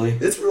not really.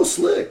 It's real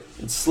slick.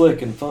 It's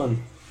slick and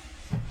fun.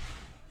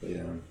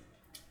 Yeah.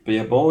 But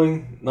yeah,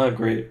 bowling, not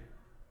great.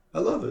 I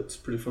love it. It's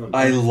pretty fun.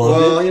 I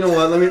love it. Well, you know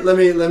what? Let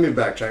me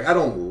backtrack. I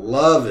don't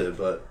love it,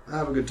 but I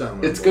have a good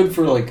time. It's good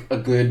for like a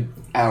good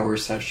hour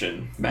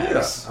session,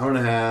 max. Yeah, hour and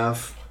a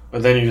half.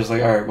 But then you're just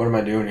like, all right, what am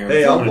I doing here?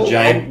 Hey, I'm throwing a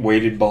giant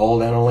weighted ball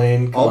down a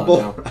lane. Come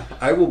on now.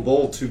 I will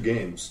bowl 2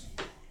 games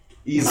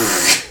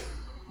easily.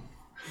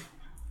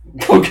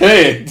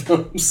 Okay,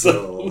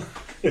 So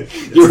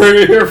you heard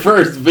it here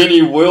first.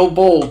 Vinny will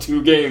bowl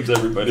 2 games,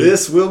 everybody.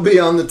 this will be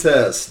on the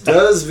test.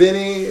 Does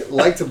Vinny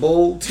like to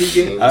bowl 2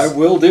 games? I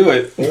will do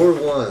it. Or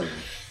 1?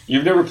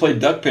 You've never played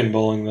duck pin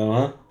bowling, though,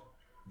 huh?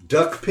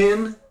 Duck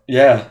pin?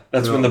 Yeah,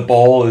 that's when No. the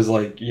ball is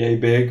like yay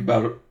big,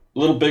 about a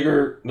little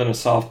bigger than a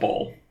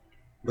softball.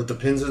 But the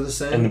pins are the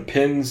same? And the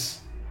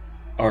pins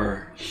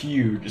are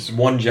huge. It's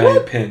one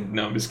giant pin.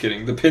 No, I'm just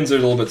kidding. The pins are a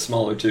little bit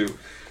smaller, too.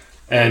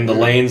 And the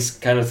lane's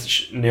kind of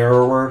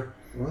narrower.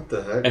 What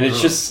the heck? And it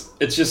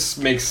just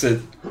makes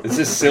it, it's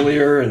just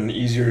sillier and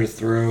easier to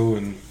throw.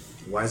 And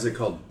Why is it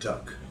called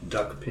duck?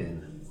 Duck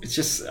pin. it's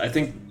just, I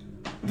think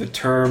the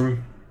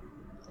term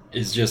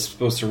is just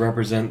supposed to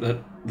represent that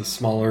the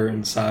smaller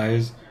in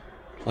size.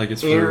 Like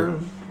it's for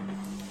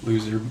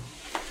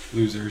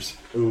losers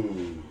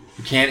Ooh.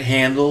 who can't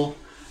handle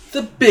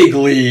the big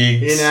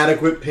leagues.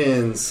 Inadequate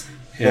pins.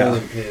 Yeah.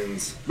 Bowling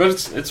pins. But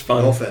it's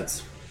fun. No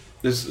offense.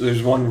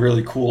 There's one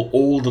really cool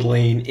old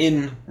lane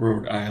in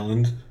Rhode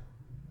Island.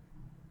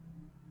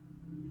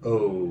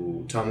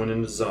 Oh, Tom went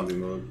into zombie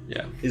mode.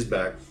 Yeah. He's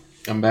back.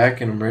 I'm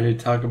back and I'm ready to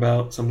talk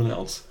about something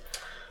else.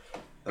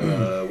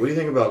 What do you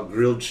think about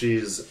grilled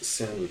cheese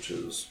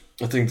sandwiches?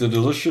 I think they're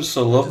delicious.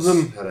 I love Just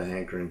them. had a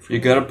hankering for You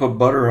gotta put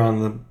butter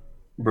on the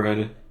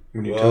bread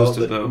when you toast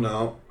it, though.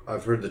 No,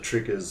 I've heard the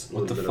trick is a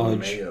What little the bit fudge? of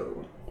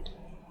mayo.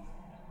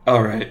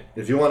 Alright.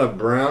 If you want to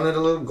brown it a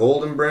little,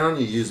 golden brown,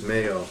 you use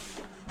mayo.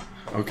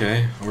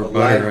 Okay. Or A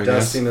butter, light I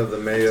dusting guess. of the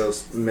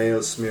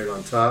mayo smeared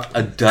on top.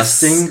 A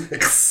dusting?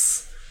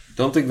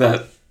 Don't think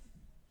that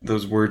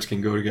those words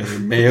can go together.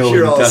 Mayo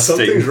and dusting.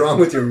 Something's wrong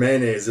with your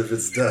mayonnaise if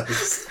it's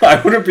dust.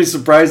 I wouldn't be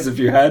surprised if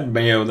you had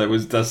mayo that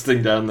was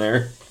dusting down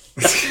there.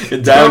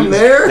 Down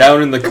there?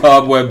 Down in the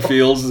cobweb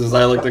fields, as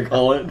I like to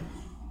call it.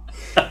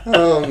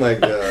 Oh my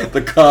god.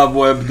 The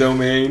cobweb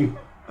domain.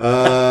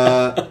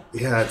 Yeah,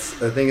 I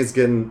think it's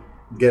getting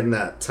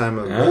that time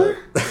of.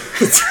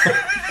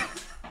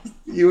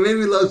 You made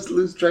me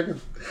lose track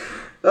of.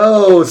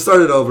 Oh,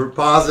 start it over.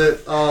 Pause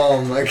it.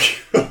 Oh my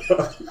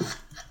god.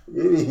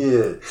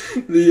 Idiot.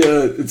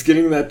 It's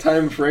getting that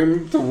time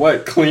frame to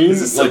what? Clean?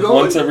 Is it still Like going?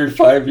 once every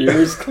 5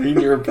 years, clean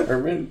your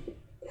apartment?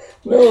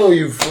 No,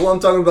 you fool. I'm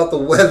talking about the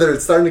weather.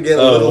 It's starting to get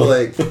a little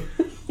like.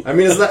 I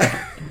mean, it's not.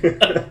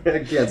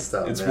 I can't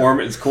stop. It's man. warm.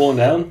 It's cooling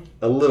down.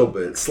 A little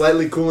bit.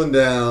 Slightly cooling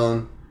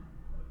down.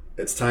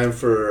 It's time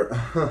for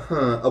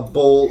a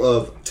bowl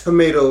of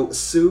tomato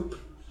soup.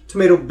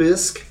 Tomato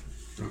bisque.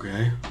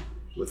 Okay.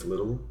 With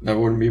little. That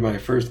wouldn't be my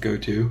first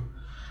go-to.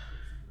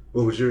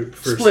 What was your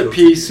first Split go-to?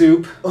 pea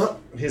soup.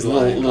 His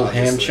Little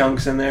ham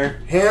chunks in there.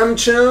 Ham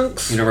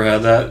chunks? You never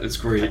had that? It's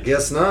great.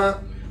 Guess not.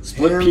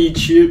 Split Ham- pea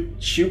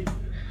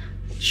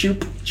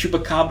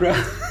chupacabra.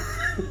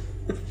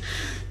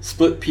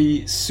 Split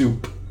pea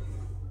soup.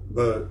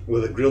 But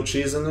with a grilled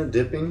cheese in there,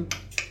 dipping?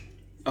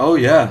 Oh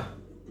yeah,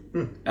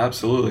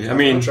 absolutely. I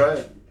mean, I'll try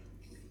it.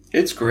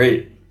 it's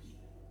great.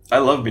 I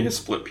love me a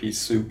split pea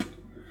soup.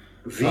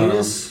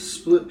 Venus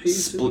split pea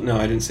soup? No,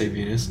 I didn't say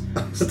Venus.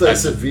 I thought I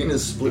said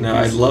Venus split No, pea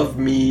I soup. love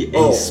me a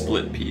Oh.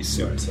 split pea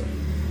soup. Sorry.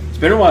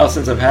 been a while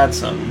since I've had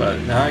some, but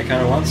now I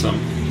kind of want some.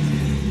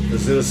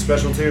 Is it a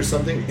specialty or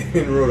something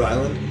in Rhode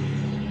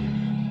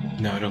Island?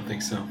 No, I don't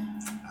think so.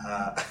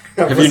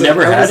 Have you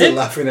never had it? I wasn't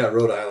laughing at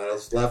Rhode Island. I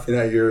was laughing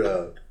at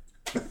your...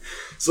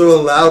 So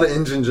a loud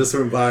engine just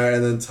went by,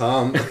 and then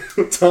Tom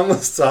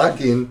was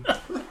talking,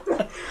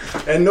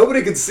 and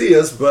nobody could see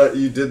us, but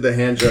you did the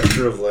hand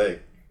gesture of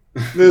like,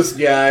 this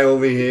guy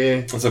over here.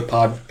 It's a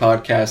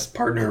podcast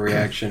partner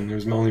reaction. It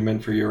was only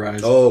meant for your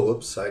eyes. Oh,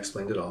 whoops! I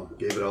explained it all.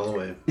 Gave it all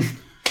away.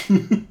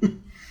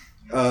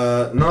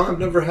 No, I've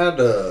never had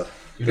the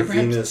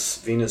Venus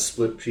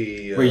split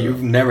pea. Wait,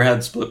 you've never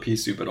had split pea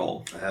soup at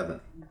all? I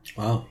haven't.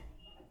 Wow,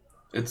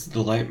 it's a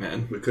delight,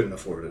 man. We couldn't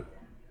afford it.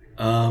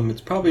 It's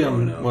probably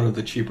on one of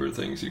the cheaper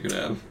things you could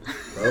have.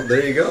 Well,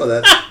 there you go.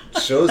 That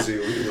shows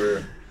you we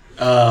were.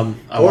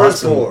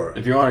 Poor.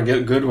 If you want to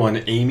get a good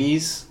one,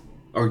 Amy's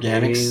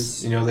Organics.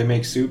 Amy's. You know they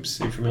make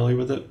soups. Are you familiar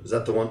with it? Is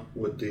that the one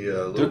with the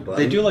little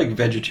bunny? They do like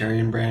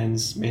vegetarian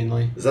brands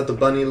mainly. Is that the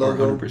bunny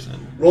logo?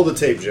 100%. Roll the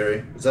tape,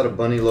 Jerry. Is that a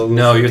bunny logo?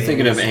 No, you're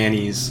thinking of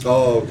Annie's.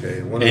 Oh,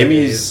 okay.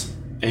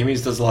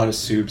 Amy's does a lot of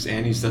soups.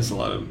 Annie's does a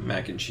lot of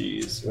mac and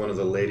cheese. One of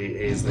the Lady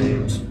A's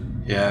names.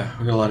 Yeah,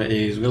 we got a lot of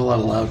A's. We got a lot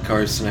of loud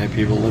cars tonight,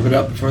 people. Live it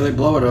up before they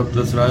blow it up.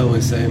 That's what I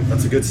always say.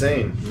 That's a good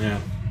saying.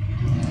 Yeah.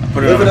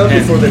 Put Live it up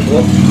before they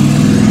blow.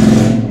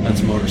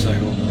 That's a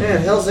motorcycle.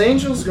 Man, Hell's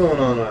Angels going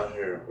on out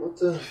here. What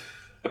the?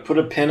 I put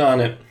a pin on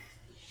it.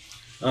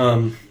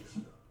 On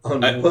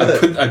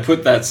what? I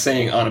put that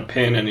saying on a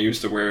pin, and I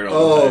used to wear it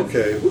all the time.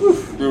 Okay.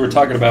 Woo. We were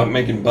talking about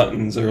making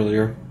buttons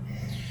earlier.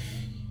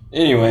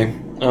 Anyway,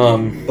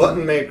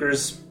 Button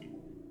makers,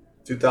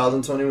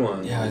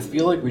 2021. yeah, I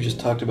feel like we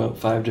just talked about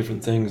 5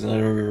 different things, and I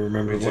don't even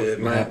remember what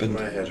happened.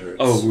 My head hurts.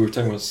 Oh, we were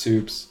talking about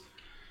soups.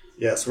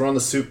 Yes, we're on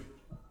the soup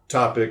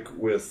topic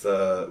with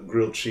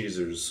grilled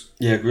cheesers.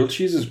 Yeah, grilled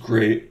cheese is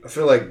great. I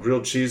feel like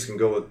grilled cheese can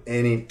go with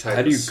any type of soup.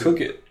 How do you cook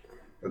it?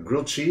 A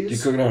grilled cheese? Do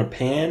you cook it on a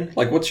pan?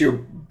 Like, what's your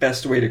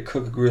best way to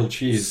cook a grilled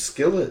cheese?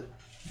 Skillet.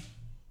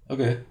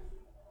 Okay.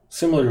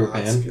 Similar to a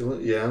Hot pan.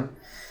 skillet, yeah.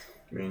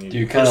 I mean, Do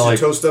you kind of like...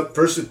 toast up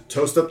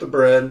the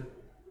bread,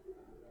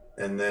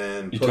 and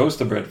then... You toast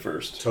the bread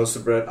first. Toast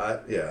the bread.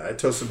 I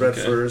toast the bread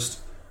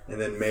first,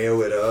 and then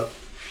mayo it up.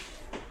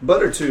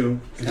 Butter, too.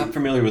 I'm not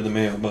familiar with the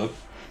mayo, but...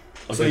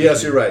 So,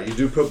 yes, you're right. You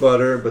do put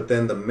butter, but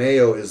then the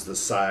mayo is the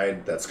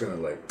side that's going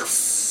to, like,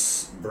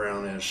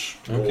 brownish,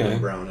 golden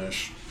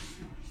brownish.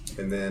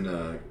 And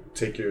then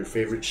take your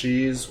favorite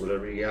cheese,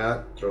 whatever you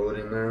got, throw it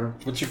in there.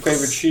 What's your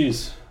favorite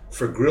cheese?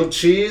 For grilled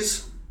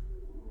cheese,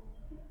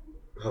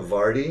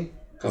 Havarti.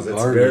 Because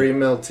it's very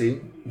melty,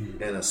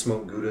 and a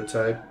smoked Gouda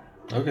type.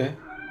 Okay.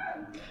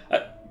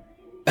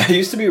 I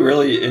used to be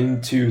really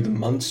into the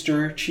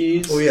Munster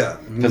cheese. Oh, yeah.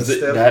 Because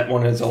that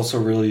one is also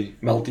really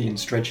melty and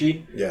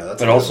stretchy. Yeah,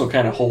 that's but also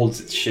kind of holds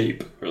its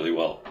shape really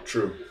well.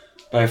 True.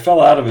 But I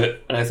fell out of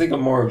it, and I think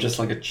I'm more of just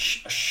like a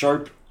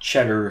sharp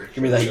cheddar.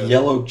 Give me that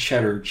yellow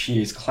cheddar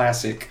cheese,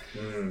 classic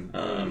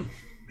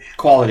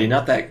quality,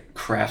 not that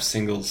Kraft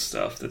Singles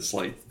stuff that's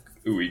like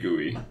ooey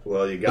gooey.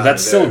 Well, you got but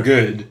that's still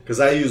good. Because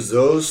I use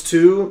those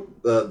two,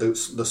 the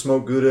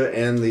smoked Gouda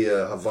and the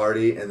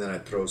Havarti, and then I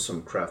throw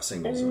some Kraft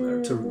Singles in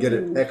there to get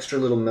it extra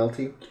little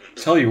melty.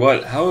 Tell you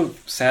what, how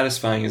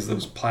satisfying is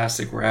those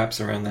plastic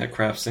wraps around that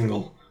Kraft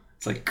Single?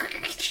 It's like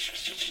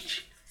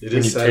it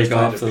is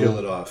satisfying to peel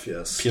it off.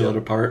 Yes, peel it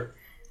apart.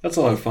 That's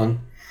a lot of fun.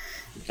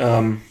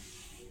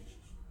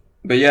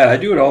 But yeah, I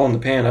do it all in the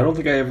pan. I don't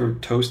think I ever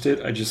toast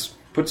it. I just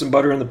put some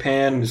butter in the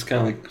pan and just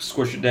kind of like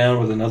squish it down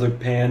with another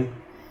pan.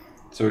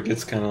 So it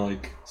gets kind of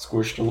like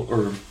squished,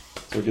 or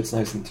so it gets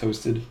nice and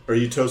toasted. Are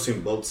you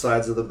toasting both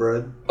sides of the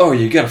bread? Oh,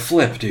 you gotta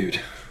flip, dude.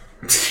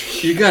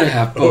 You gotta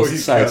have both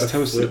sides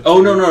toasted.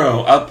 Oh,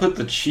 no. I'll put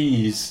the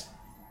cheese.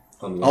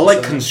 I'll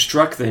like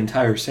construct the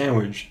entire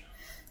sandwich.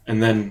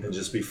 And then... And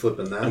just be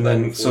flipping that. And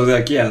then, so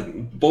like, yeah,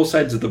 both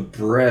sides of the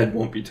bread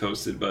won't be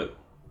toasted, but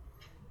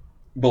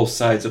both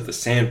sides of the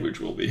sandwich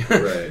will be.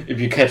 Right.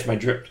 If you catch my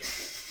drift.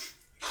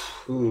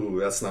 Ooh,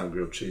 that's not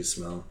grilled cheese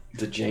smell.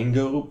 The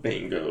Django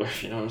Bango,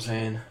 if you know what I'm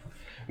saying.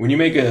 When you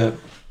make a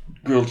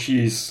grilled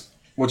cheese,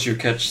 what's your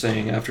catch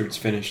saying after it's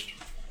finished?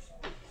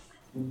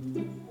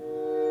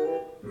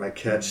 My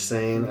catch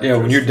saying? Yeah,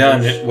 when you're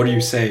done, what do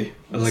you say?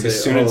 Like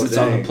as soon as it's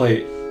on the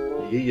plate.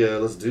 Yeah,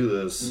 let's do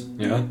this.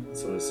 Yeah?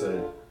 That's what I say.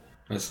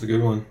 That's the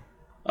good one.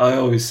 I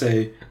always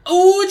say,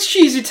 oh, it's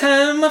cheesy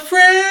time, my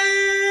friends!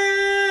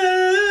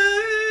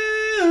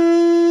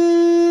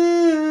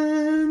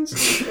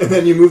 And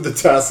then you move the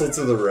tassel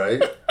to the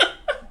right.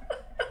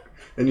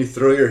 And you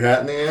throw your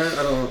hat in the air?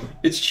 I don't...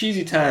 It's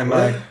cheesy time,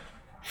 my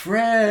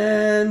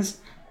friends!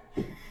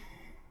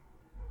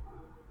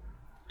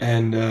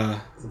 And,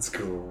 that's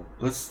cool.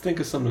 Let's think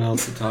of something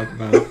else to talk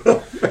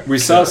about. We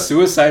saw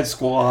Suicide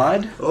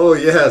Squad. Oh,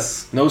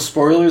 yes. No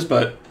spoilers,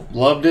 but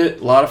loved it.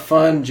 A lot of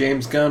fun.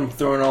 James Gunn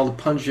throwing all the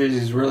punches.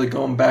 He's really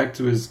going back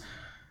to his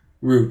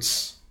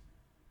roots.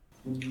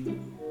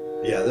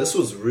 Yeah, this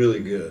was really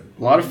good.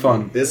 A lot of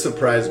fun. This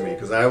surprised me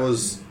because I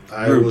was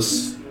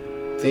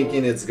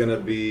thinking it's gonna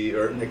be,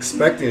 or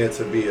expecting it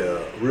to be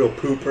a real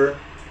pooper.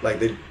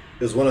 Like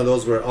was one of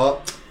those where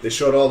they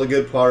showed all the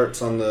good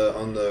parts on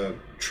the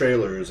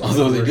trailers, on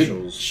Although the they did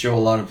commercials. show a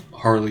lot of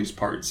Harley's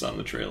parts on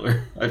the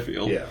trailer, I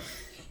feel. Yeah.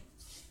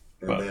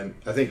 And then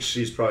I think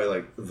she's probably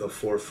like the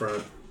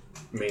forefront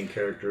main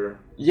character.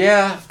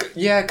 Yeah,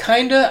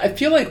 kinda. I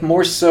feel like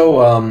more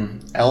so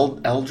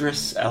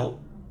Idris Elba.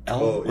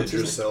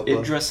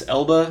 Idris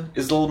Elba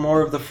is a little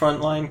more of the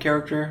frontline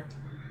character.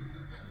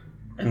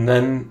 And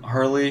then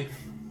Harley.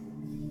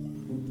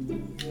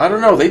 I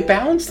don't know, they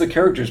balanced the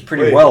characters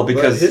pretty well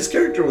because his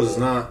character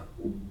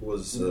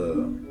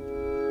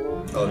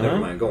never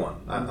mind, go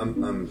on.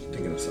 I'm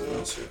thinking of something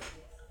else here.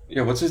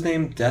 Yeah, what's his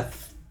name?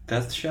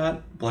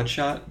 Bloodshot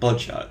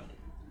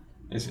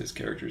is his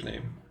character's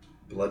name.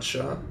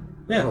 Bloodshot?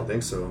 Yeah. I don't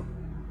think so,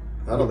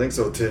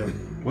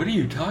 Tim. What are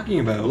you talking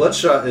about?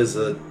 Bloodshot is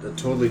a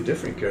totally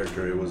different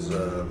character. It was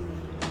a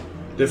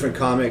different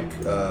comic.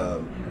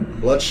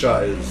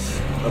 Bloodshot is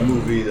a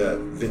movie that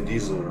Vin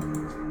Diesel.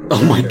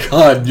 Oh my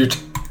god,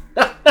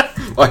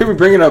 why are we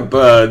bringing up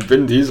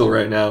Vin Diesel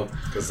right now?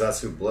 Because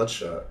that's who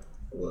Bloodshot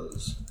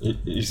was.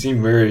 You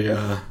seem very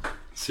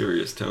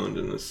serious toned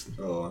in this.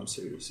 Oh, I'm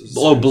serious.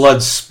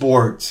 Blood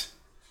Sport.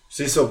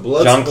 See, so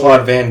Bloodsport.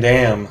 Jean-Claude Van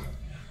Damme.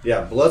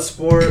 Yeah,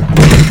 Bloodsport.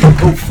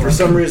 For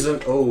some reason,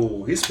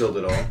 he spilled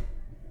it all.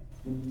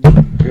 We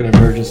got an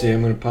emergency.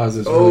 I'm going to pause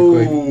this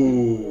really quick.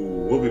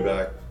 We'll be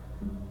back.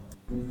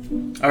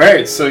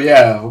 Alright, so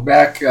yeah, we're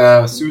back.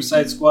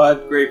 Suicide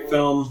Squad, great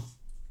film.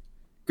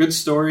 Good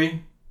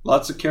story.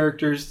 Lots of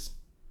characters.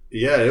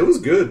 Yeah, it was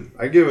good.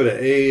 I give it an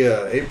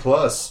A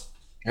plus.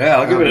 Yeah,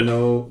 I'll give it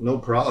no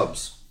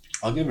probs.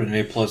 I'll give it an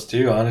A plus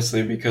too,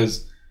 honestly,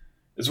 because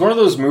it's one of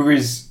those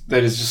movies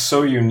that is just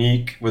so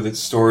unique with its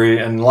story,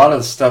 and a lot of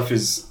the stuff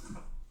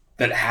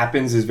that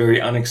happens is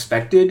very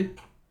unexpected.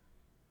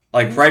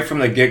 Like right from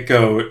the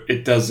get-go,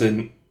 it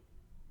doesn't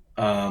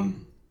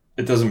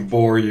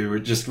bore you.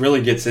 It just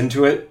really gets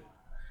into it.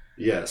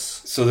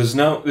 Yes. So there's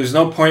no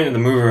point in the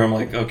movie where I'm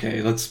like,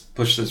 okay, let's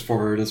push this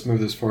forward, let's move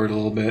this forward a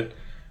little bit.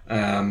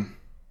 Yeah,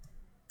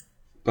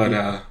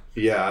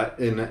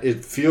 and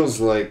it feels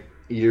like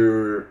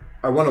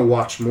I want to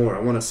watch more. I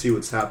want to see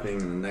what's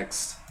happening in the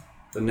next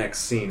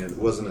scene. It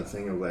wasn't a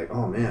thing of like,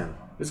 oh man,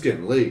 it's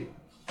getting late.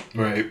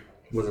 Right. It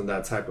wasn't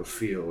that type of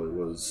feel. It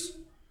was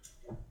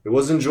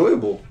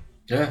enjoyable.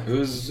 Yeah, it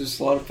was just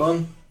a lot of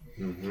fun.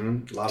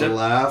 Mm-hmm. A lot of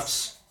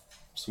laughs.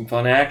 Some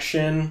fun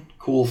action,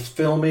 cool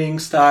filming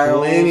styles.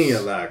 Plenty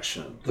of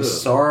action. The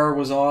Star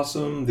was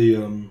awesome. The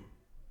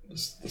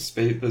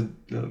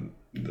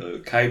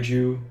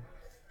kaiju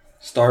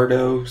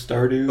Stardom.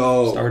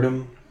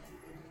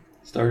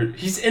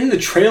 He's in the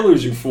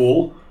trailers, you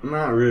fool.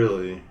 Not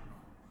really.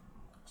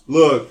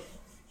 Look,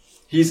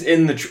 he's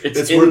in the.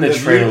 It's in the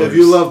if trailers. If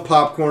you love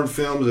popcorn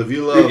films, if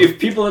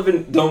people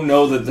don't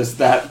know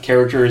that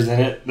character is in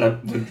it,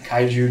 that the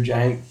kaiju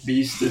giant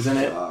beast is in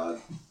it.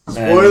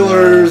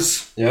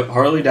 Spoilers. Yep,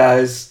 Harley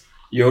dies.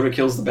 Yoda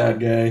kills the bad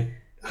guy.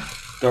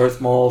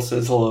 Darth Maul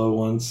says hello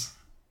once.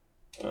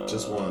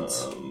 Just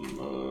once.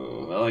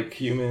 I like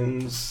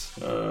humans.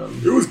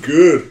 It was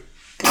good.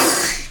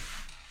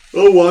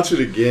 I'll watch it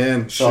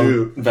again.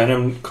 Shoot.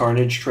 Venom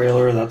Carnage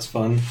trailer. That's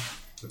fun.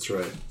 That's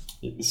right.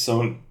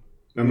 So,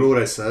 remember what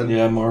I said?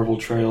 Yeah, Marvel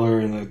trailer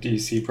and the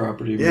DC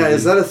property. Yeah, movie.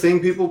 Is that a thing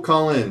people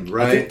call in,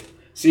 right?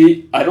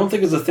 I don't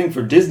think it's a thing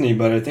for Disney,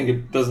 but I think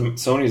it doesn't.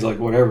 Sony's like,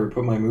 whatever,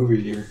 put my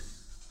movie here.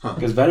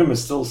 Because Venom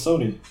is still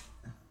Sony,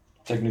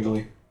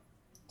 technically.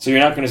 So you're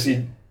not going to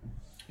see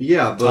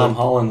Tom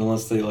Holland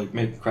unless they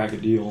crack a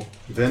deal.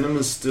 Venom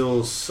is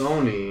still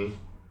Sony.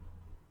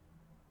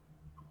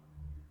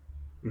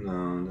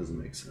 No, it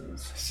doesn't make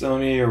sense.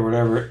 Sony or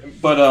whatever.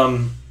 But,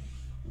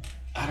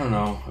 I don't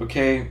know,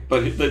 okay?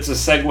 But it's a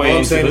segue All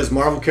I'm saying is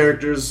Marvel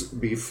characters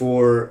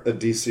before a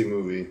DC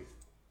movie.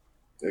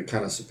 It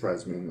kind of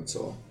surprised me, that's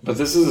all. But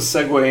this is a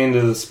segue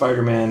into the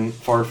Spider-Man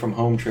Far From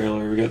Home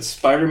trailer. We got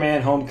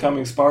Spider-Man,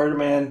 Homecoming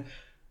Spider-Man,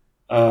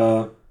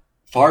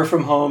 Far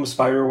From Home,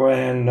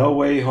 Spider-Man, No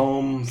Way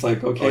Home. It's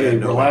like, okay,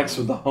 relax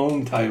with the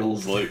home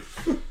titles.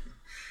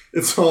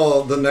 It's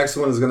all, the next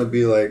one is going to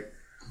be like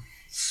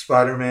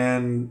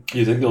Spider-Man.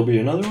 You think there'll be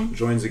another one?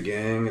 Joins a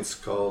gang. It's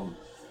called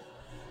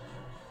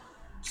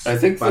I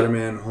think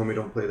Spider-Man, Homie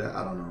Don't Play That.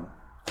 I don't know.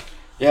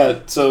 Yeah,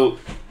 so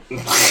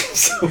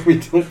we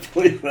don't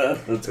play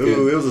that. That's good.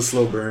 Ooh, it was a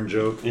slow burn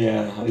joke.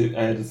 Yeah, I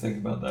had to think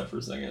about that for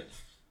a second.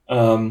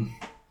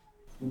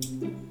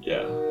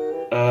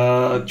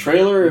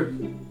 Trailer.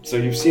 So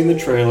you've seen the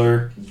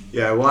trailer.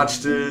 Yeah, I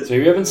watched it. So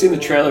if you haven't seen the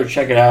trailer,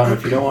 check it out.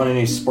 If you don't want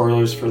any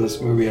spoilers for this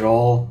movie at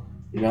all,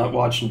 you're not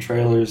watching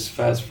trailers,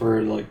 fast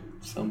forward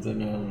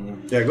something. I don't know.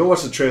 Yeah, go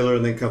watch the trailer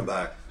and then come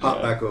back.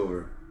 Hop back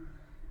over.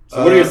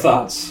 So what are your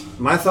thoughts?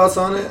 My thoughts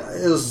on it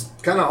is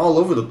kind of all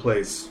over the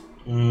place.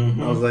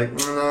 Mm-hmm. I was like,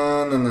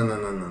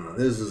 no.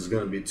 This is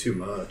going to be too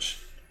much.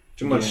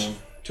 Too much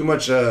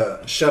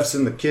chefs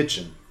in the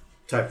kitchen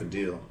type of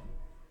deal.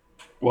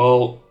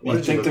 Well, why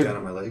did you look down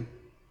at my leg?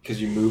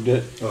 Because you moved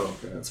it. Oh,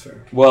 okay, that's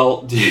fair.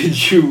 Well,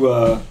 did you,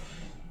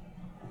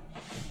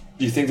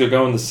 do you think they're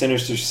going the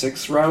Sinister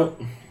Six route?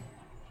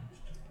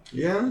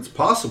 Yeah, it's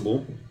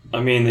possible.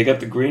 I mean, they got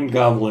the Green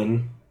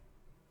Goblin,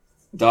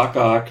 Doc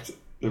Ock,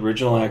 the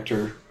original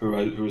actor,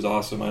 who was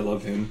awesome. I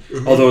love him.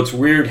 Although it's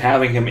weird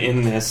having him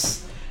in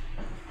this.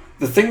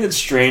 The thing that's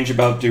strange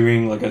about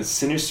doing like a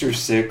Sinister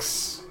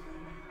Six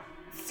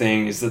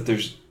thing is that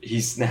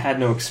he's had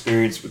no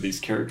experience with these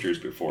characters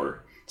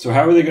before. So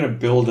how are they going to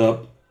build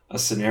up a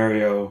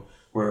scenario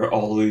where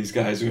all of these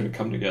guys are going to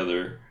come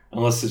together?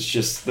 Unless it's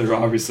just they're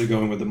obviously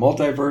going with the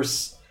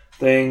multiverse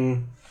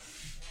thing.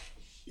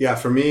 Yeah,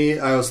 for me,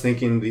 I was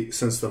thinking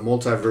since the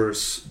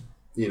multiverse,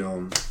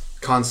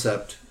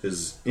 concept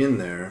is in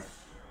there.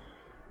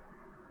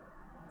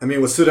 I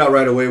mean, what stood out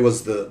right away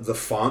was the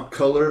font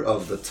color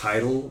of the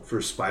title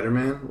for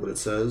Spider-Man. What it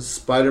says,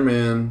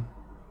 Spider-Man.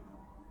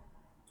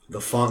 The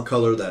font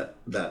color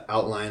that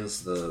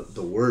outlines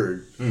the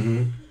word.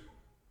 Mm-hmm.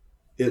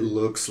 It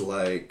looks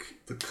like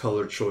the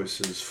color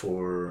choices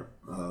for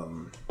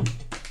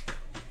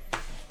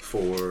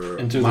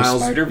Into Miles, the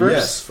Spider-Verse?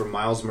 Yes, for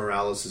Miles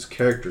Morales'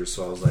 character.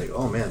 So I was like,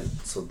 oh man,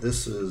 so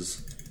that's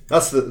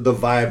the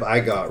vibe I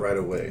got right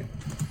away.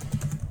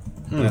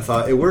 And I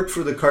thought it worked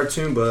for the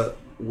cartoon, but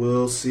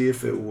we'll see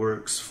if it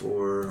works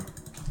for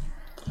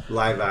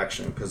live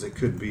action, because it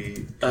could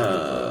be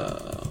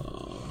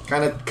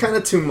kind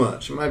of too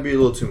much. It might be a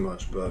little too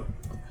much, but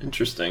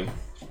interesting.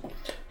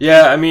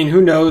 Yeah, I mean,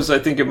 who knows? I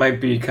think it might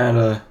be kind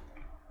of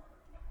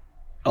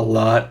a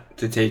lot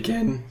to take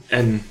in,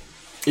 and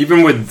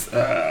even with,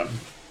 I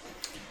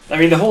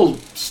mean, the whole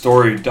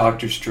story,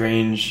 Doctor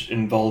Strange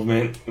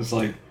involvement was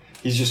like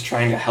he's just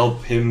trying to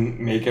help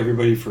him make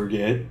everybody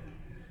forget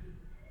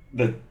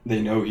that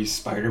they know he's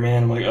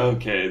Spider-Man. I'm like,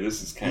 okay,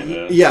 this is kind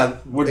of... Yeah,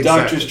 would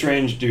exactly. Doctor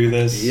Strange do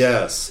this?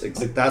 Yes,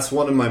 like that's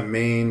one of my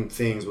main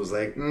things was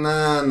like,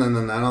 nah,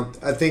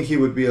 I think he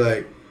would be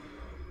like,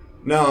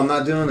 no, I'm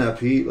not doing that,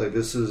 Pete. Like,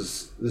 this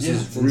is real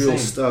insane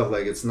stuff.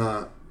 Like, it's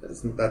not...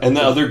 And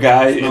the other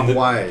guy... It's not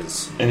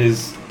wise. And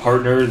his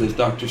partner, this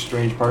Doctor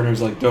Strange partner,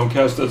 is like, don't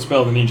cast that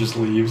spell, and he just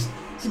leaves. He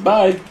says,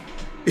 bye.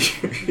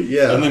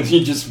 Yeah. And then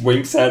he just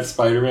winks at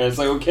Spider-Man. It's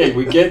like, okay,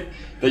 we get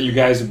that you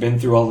guys have been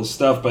through all this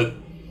stuff, but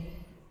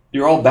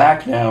you're all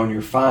back now and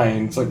you're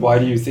fine. It's like, why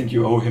do you think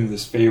you owe him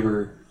this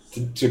favor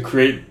to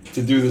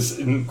do this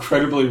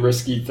incredibly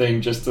risky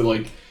thing just to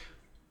like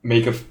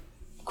make a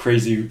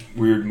crazy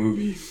weird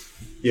movie?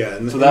 Yeah,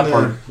 and so that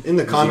part in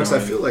the comics,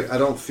 I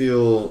don't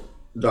feel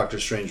Doctor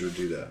Strange would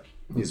do that.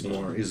 He's a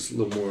little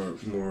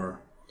more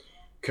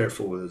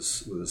careful with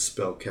his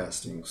spell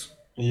castings.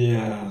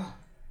 Yeah,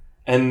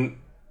 and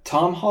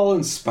Tom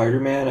Holland's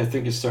Spider-Man, I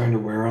think, is starting to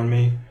wear on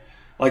me.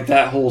 Like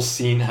that whole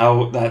scene,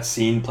 how that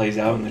scene plays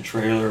out in the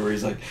trailer, where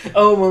he's like,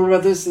 "Oh, what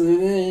about this?" You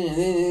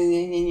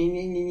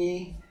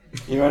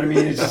know what I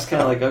mean? It's just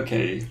kind of like,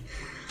 okay,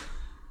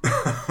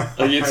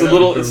 like it's a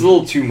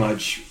little too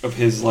much of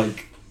his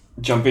like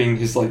jumping,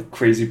 his like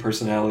crazy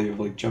personality of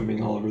like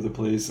jumping all over the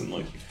place and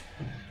like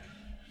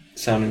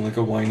sounding like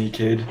a whiny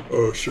kid.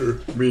 Oh, sure.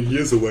 I mean, he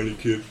is a whiny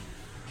kid.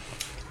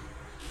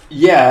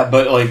 Yeah,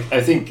 but like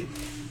I think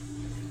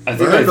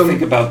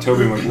about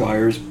Tobey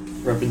Maguire's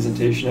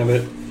representation of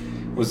it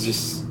was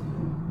just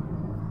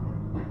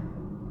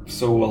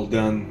so well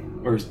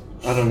done. Or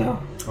I don't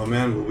know. Oh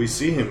man, will we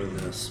see him in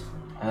this?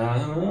 I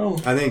don't know.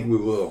 I think we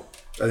will.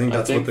 I think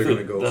that's what they're going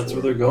to go for. That's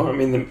what they're going. I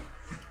mean,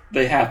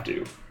 they have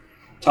to.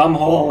 Tom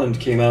Holland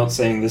came out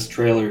saying this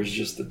trailer is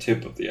just the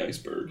tip of the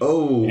iceberg.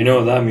 Oh, you know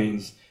what that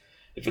means?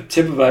 If a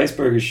tip of the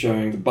iceberg is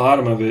showing, the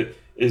bottom of it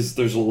is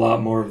there's a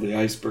lot more of the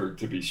iceberg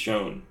to be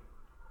shown.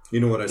 You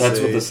know what I say? That's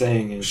what the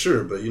saying is.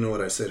 Sure, but you know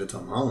what I say to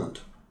Tom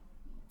Holland?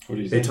 What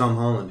do you say? Hey, Tom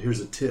Holland,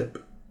 here's a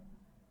tip.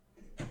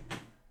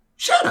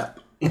 Shut up!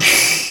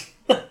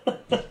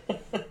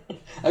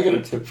 I got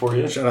a tip for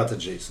you. Shout out to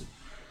Jason.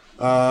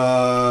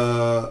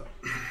 I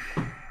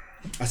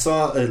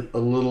saw a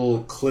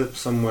little clip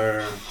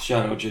somewhere.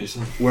 Shout out,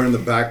 Jason. Where in the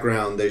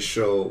background they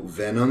show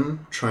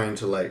Venom trying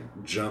to like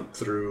jump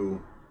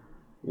through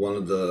one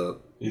of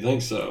the... You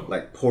think so?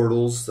 Like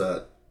portals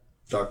that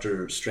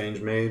Doctor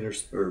Strange made,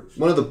 or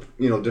one of the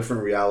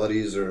different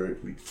realities, or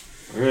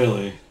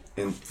really.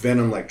 And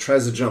Venom like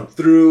tries to jump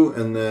through,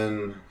 and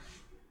then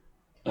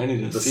I need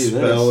to the see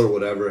spell this. or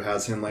whatever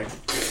has him like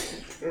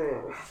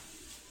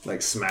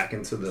smack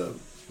into the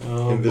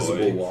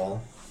invisible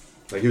wall.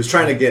 Like he was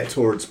trying to get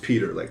towards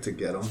Peter, like to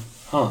get him.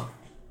 Huh.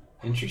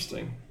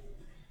 Interesting.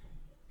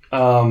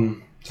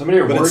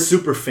 It's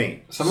super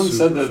faint. Someone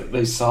said that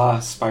they saw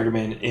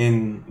Spider-Man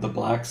in the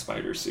black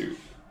spider suit.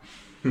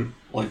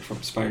 Like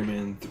from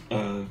Spider-Man,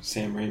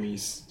 Sam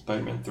Raimi's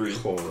Spider-Man 3.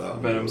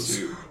 Venom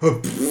suit.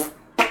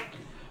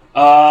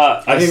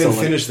 I didn't even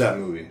finish that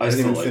movie. I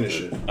didn't even finish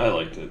it. I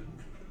liked it.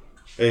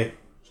 Hey.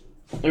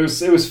 It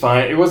was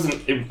fine.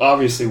 It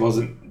obviously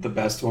wasn't the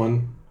best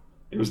one.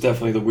 It was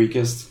definitely the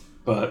weakest,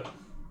 but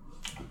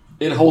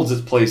it holds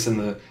its place in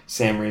the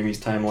Sam Raimi's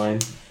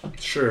timeline.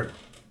 Sure.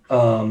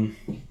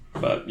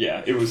 But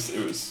yeah, it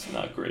was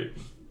not great.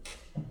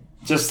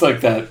 Just like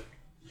that,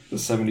 the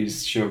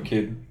 70s show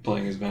kid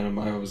playing as Venom,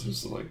 I was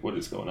just like, what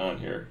is going on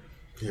here?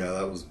 Yeah,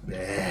 that was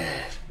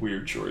bad.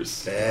 Weird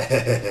choice.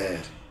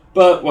 Bad.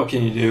 But what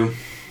can you do?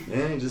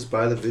 Yeah, you just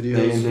buy the videos,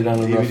 They ended on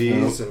a rough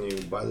DVDs, note. and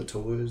you buy the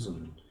toys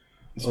and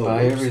Just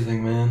buy whoops.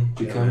 everything, man.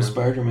 Become man.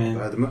 Spider-Man.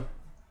 Buy them.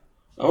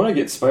 I want to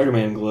get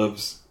Spider-Man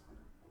gloves.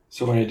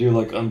 So when I do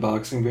like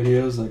unboxing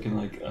videos, I can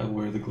like I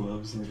wear the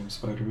gloves like I'm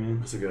Spider-Man.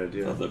 That's a good I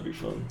idea. thought that'd be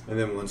fun. And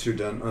then once you're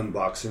done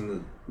unboxing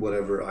the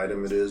whatever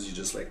item it is, you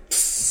just like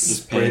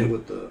spray pan- it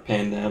with the.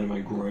 Pan down my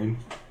groin.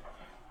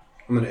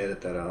 I'm gonna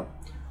edit that out.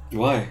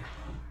 Why?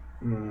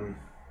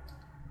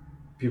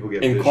 People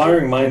get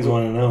Inquiring visual. minds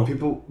want to know.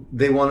 People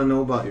they want to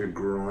know about your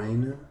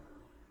groin.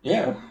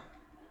 Yeah.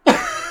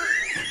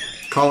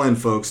 Call in,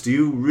 folks. Do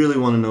you really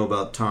want to know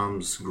about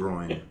Tom's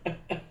groin?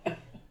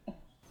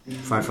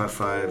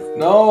 555.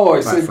 No,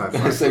 I Five, said five, I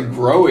five, said five.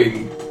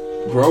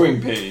 growing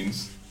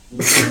pains.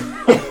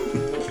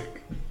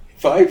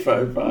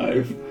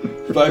 555.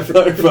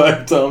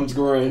 555 Tom's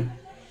groin.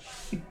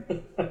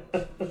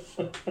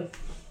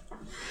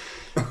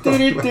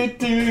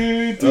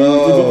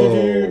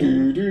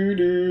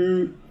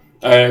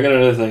 Alright, I got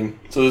another thing.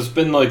 So there's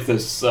been like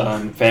this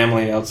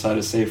family outside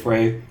of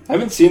Safeway. I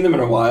haven't seen them in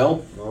a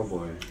while, Oh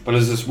boy. but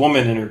there's this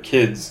woman and her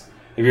kids.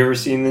 Have you ever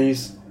seen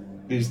these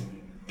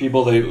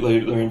people? They're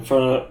in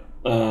front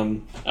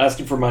of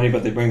asking for money,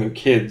 but they bring their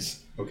kids.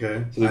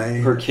 Okay. So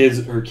her kids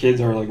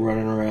are like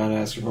running around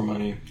asking for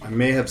money. I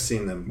may have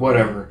seen them.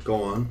 Whatever.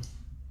 Go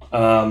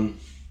on.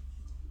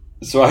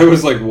 So I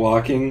was like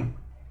walking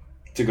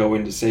to go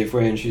into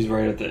Safeway, and she's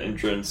right at the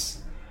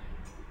entrance.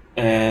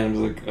 And I was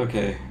like,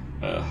 okay,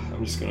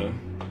 I'm just gonna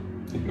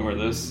ignore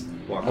this.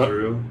 Walk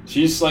through.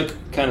 She's like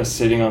kind of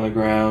sitting on the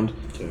ground,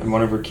 Okay. and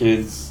one of her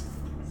kids,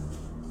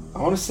 I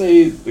want to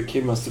say the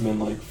kid must have been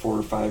like 4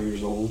 or 5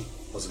 years old.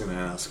 I was gonna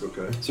ask.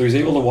 Okay. So he's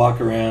able to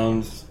walk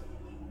around,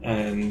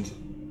 and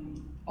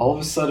all of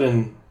a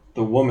sudden,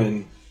 the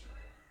woman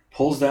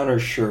pulls down her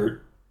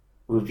shirt,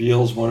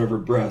 reveals one of her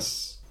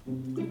breasts,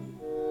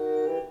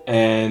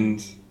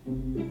 and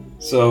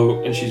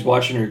she's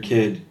watching her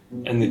kid,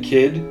 and the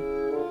kid,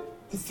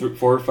 the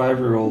 4 or 5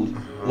 year old,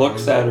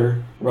 looks at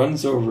her,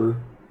 runs over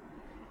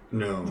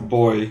No. the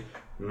boy,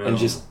 No. and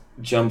just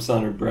jumps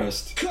on her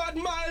breast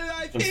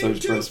and starts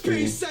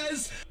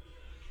breastfeeding.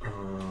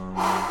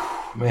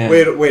 Man,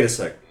 Wait a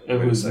sec. It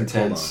Wait a was sec.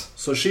 Hold intense. on.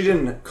 So she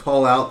didn't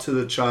call out to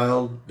the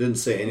child. Didn't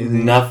say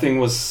anything. nothing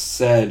was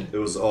said. It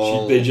was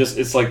all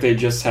It's like they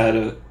just had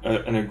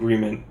an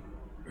agreement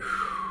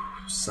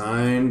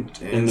signed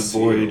and in the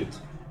sealed. void.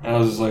 And I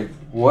was just like,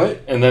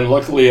 what? And then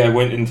luckily I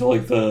went into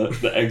like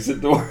the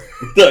exit door.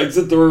 The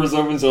exit door was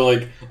open, so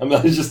like I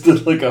just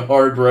did like a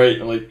hard right.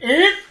 I'm like,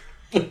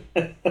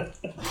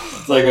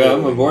 it's like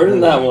I'm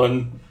avoiding that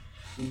one.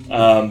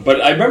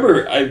 But I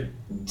remember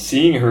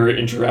seeing her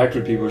interact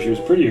with people. She was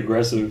pretty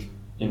aggressive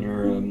in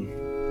her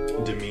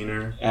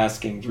Demeanor.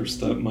 asking for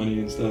money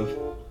and stuff.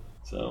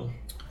 So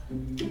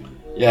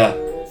yeah,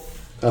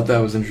 thought that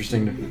was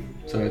interesting.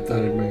 So I thought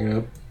I'd bring it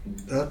up.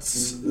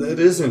 That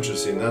is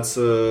interesting. That's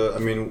I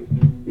mean,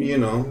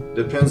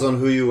 depends on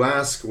who you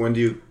ask.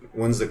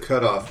 When's the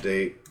cutoff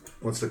date?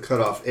 What's the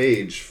cutoff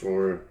age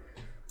for,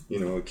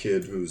 a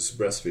kid who's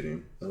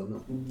breastfeeding? I don't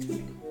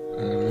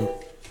know.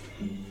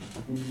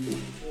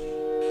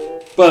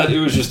 But it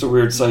was just a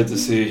weird sight to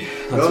see.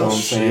 That's all I'm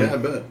saying. Yeah, I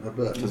bet.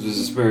 Because it was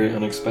just very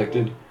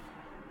unexpected.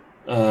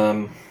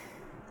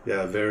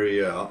 Yeah, very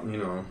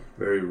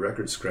very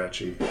record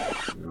scratchy.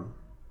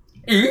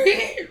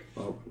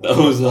 Oh, That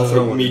was I'll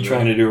throw one me in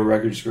trying there. to do a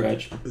record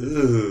scratch.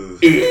 Ugh.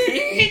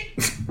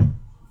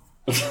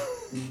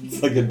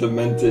 It's like a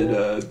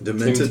demented,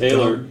 Demented Tim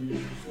Taylor.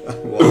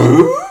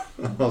 Wow.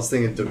 I was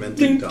thinking demented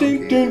Ding,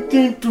 donkey. ding,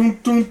 ding, ding,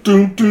 ding,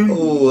 ding, ding.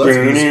 Oh, that's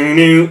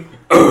Ding.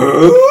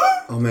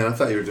 Oh man, I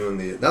thought you were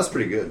doing that's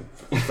pretty good.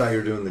 I thought you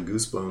were doing the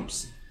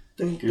goosebumps.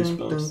 Ding, ding,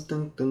 Goosebumps.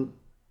 ding, ding, ding.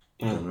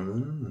 Yeah.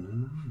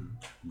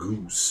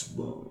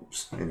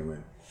 Goosebumps. Anyway.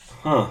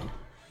 Huh.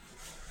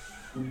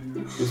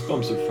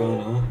 Goosebumps are fun,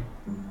 huh?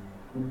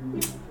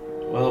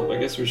 Well, I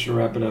guess we should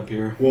wrap it up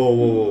here.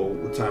 Whoa.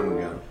 What time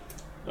we got?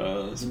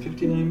 It's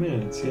 59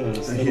 minutes, yeah.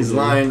 He's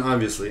lying.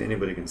 Obviously,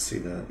 anybody can see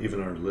that.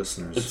 Even our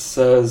listeners. It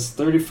says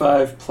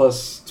 35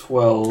 plus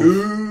 12,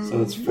 Ooh, so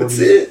that's 40, that's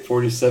it?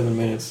 47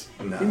 minutes.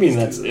 Nah, You mean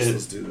let's that's do this. it?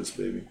 Let's do this,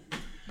 baby.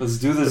 Let's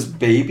do this,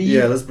 baby.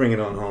 Yeah, let's bring it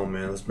on home,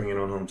 man. Let's bring it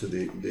on home to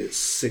the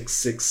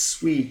 6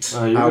 sweet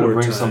You're hour gonna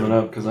bring time. something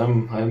up because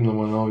I'm the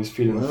one always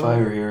feeding the Well,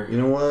 fire here. You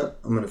know what?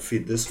 I'm gonna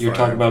feed this. You're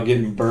fire. talking about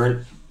getting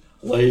burnt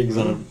legs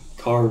on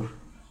a car.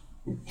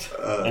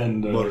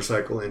 and,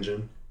 motorcycle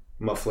engine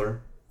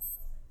muffler.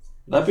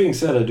 That being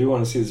said, I do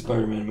want to see the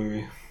Spider-Man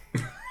movie.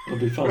 It'll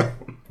be fun.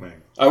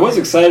 Man. I was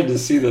excited to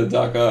see the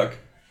Doc Ock.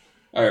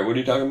 All right, what are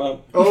you talking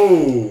about?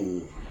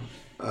 Oh.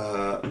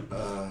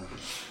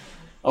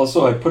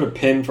 Also, I put a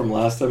pin from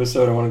last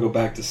episode. I want to go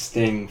back to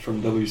Sting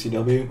from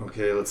WCW.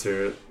 Okay, let's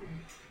hear it.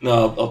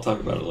 No, I'll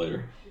talk about it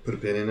later. Put a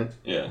pin in it.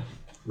 Yeah.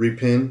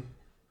 Repin.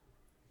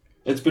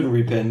 It's been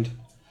repinned.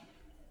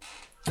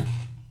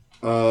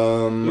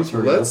 Let's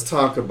hurry Let's up.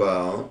 talk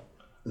about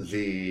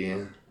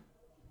the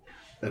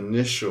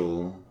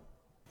initial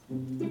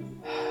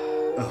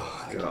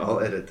Oh god, I'll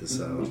edit this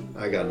out.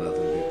 I got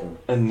nothing, people.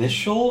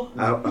 Initial?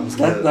 I was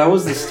That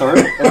was the start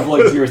of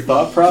like your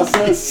thought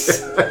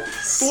process?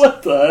 Yes.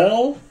 What the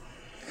hell?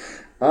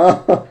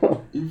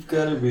 Oh, You've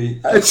gotta be.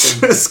 I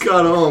just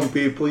got home,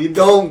 people. You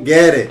don't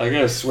get it. I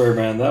gotta swear,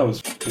 man, that was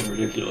fucking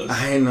ridiculous.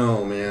 I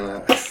know,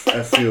 man.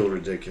 I feel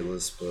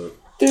ridiculous, but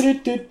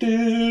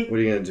Du-du-du-du. what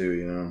are you gonna do?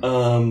 You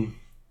know.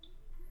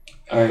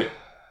 Alright.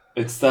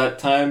 It's that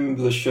time of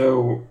the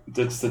show.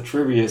 It's the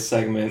trivia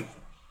segment.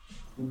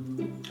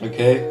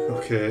 Okay?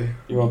 Okay.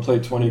 You wanna play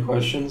 20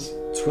 questions?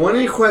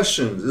 20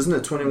 questions. Isn't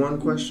it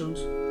 21 questions?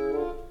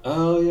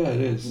 Oh, yeah,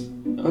 it is.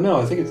 Oh, no,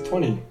 I think it's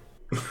 20.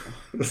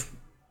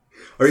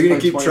 Are you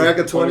going Play to keep track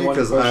of 20? 21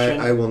 Because question.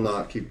 I will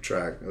not keep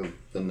track of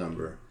the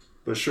number.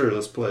 But sure,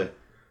 let's play.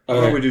 Why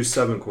All don't right. we do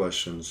 7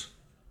 questions?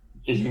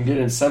 You can get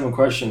in 7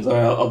 questions. All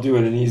right, I'll do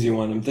it an easy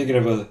one. I'm thinking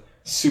of a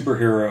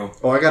superhero.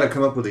 Oh, I got to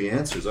come up with the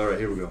answers. All right,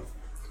 here we go.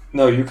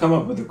 No, you come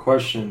up with the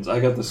questions.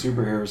 I got the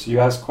superhero. So you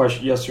ask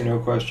yes or no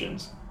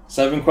questions.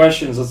 7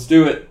 questions. Let's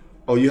do it.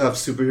 Oh, you have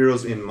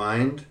superheroes in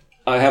mind?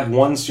 I have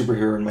one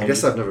superhero in mind. I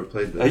guess I've never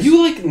played this. Are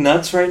you like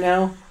nuts right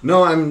now?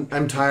 No, I'm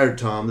tired,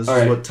 Tom. This All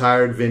is right. what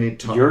tired Vinny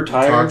You're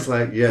tired? talks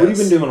like. Yes. What have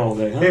you been doing all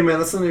day, huh? Hey, man,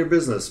 that's none of your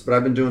business. But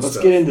I've been doing Let's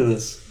stuff. get into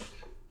this.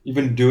 You've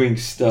been doing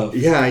stuff.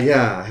 Yeah, I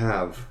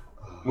have.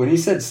 When he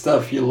said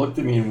stuff, he looked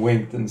at me and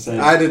winked and said...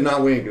 I did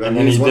not wink. That And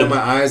then means he one of did-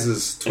 my eyes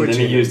is and twitching.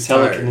 then he used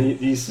Tired.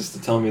 telekinesis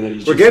to tell me that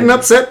he's We're just getting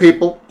upset,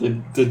 people. he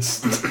did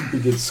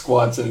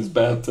squats in his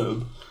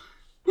bathtub.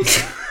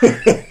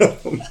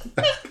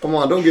 Come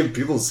on, don't give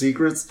people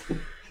secrets.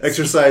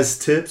 Exercise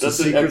tips, That's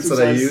and an secrets that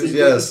I exercise use. secret?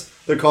 Yes,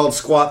 they're called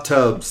squat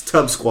tubs,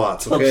 tub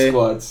squats. Tub Okay.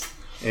 squats.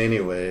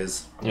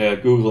 Anyways, Yeah,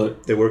 Google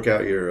it. they work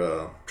out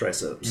your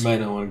triceps. You might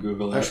not want to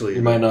Google that. Actually,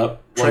 you might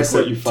not like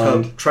what you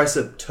find.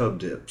 Tricep tub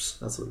dips.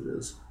 That's what it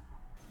is.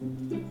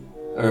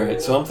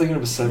 Alright, so I'm thinking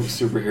of a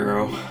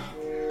superhero.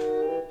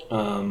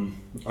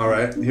 All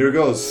right, here it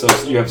goes. So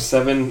you have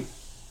 7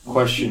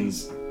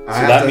 questions. So I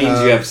have that to means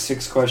have- you have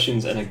 6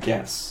 questions and a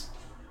guess.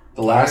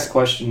 The last Alright.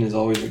 question is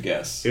always a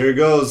guess. Here it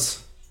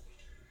goes.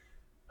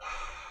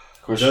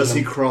 Question Does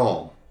he number-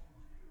 crawl?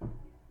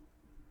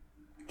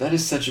 That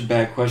is such a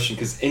bad question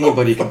because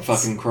anybody can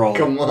fucking crawl.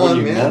 Come What, on, are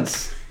you man.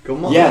 nuts?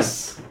 Come on.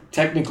 Yes,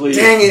 technically.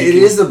 Dang it! you It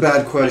can- is a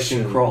bad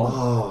question. crawl.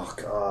 Oh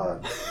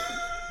god.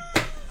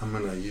 I'm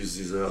gonna use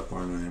these up,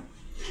 aren't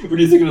What are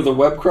you thinking of the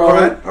web I?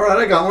 crawler? All right,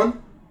 I got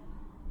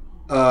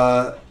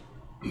one.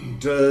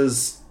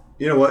 Does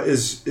you know what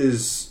is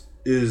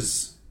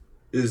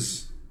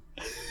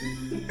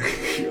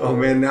oh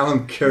man, now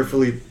I'm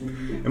carefully.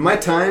 Am I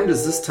timed?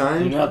 Is this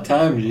timed? You're not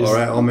timed. You just, All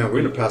right. Oh man,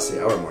 we're gonna pass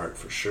the hour mark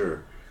for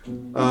sure.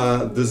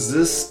 Does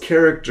this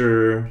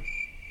character?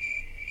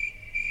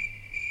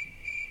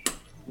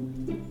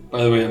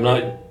 By the way, I'm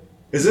not.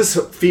 Is this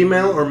a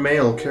female or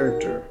male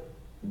character?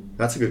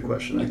 That's a good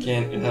question. I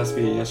can't. It has to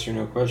be a yes or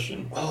no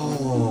question.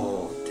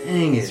 Oh,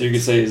 dang it. So you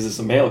could say, is this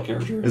a male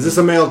character? Is this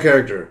a male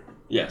character?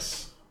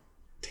 Yes.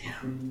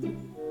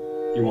 Damn.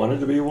 You want it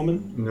to be a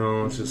woman?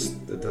 No, it's just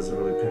it doesn't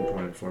really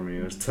pinpoint it for me.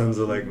 There's tons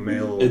of like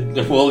male. It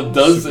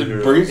does.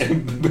 It brings.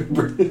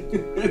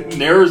 It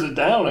narrows it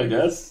down, I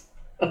guess.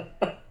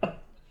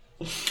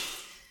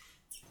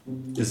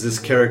 Is this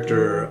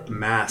character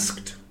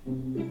masked?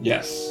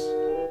 Yes.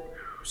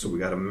 So we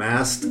got a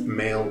masked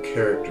male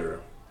character.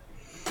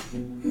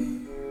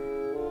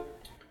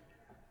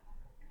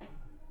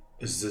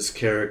 Is this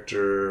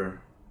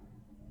character?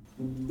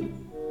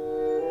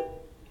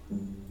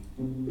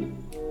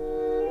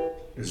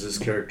 Is this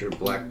character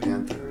Black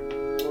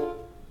Panther?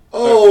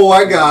 Oh,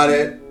 I got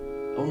it.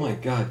 Oh my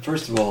god.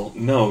 First of all,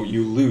 no,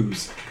 you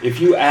lose. If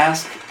you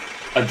ask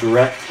a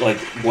direct, like,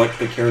 what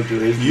the character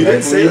is, You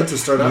didn't say directly, that to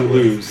start out you with.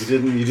 lose. You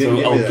didn't So give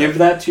me I'll that. give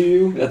that to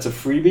you. That's a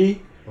freebie.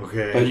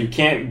 Okay. But you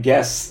can't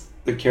guess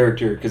the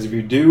character, because if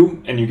you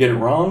do and you get it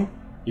wrong,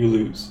 you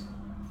lose.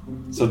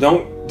 So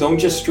don't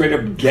just straight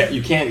up get.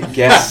 You can't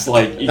guess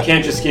like you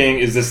can't just gang.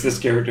 Is this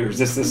character? Is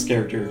this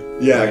character?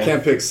 Yeah, I Right?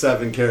 can't pick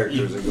 7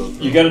 characters and go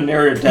through. You got to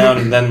narrow it down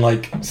and then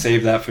like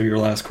save that for your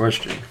last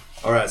question.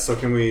 All right, so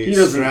can we He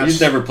doesn't. scratch?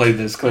 He's never played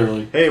this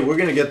clearly. Hey, we're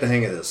gonna get the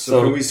hang of this. So,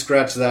 So- can we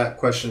scratch that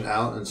question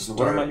out and So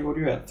start what are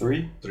you at?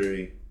 3?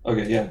 3?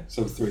 Okay, yeah.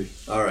 So 3.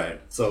 All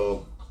right,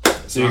 so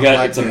So you not got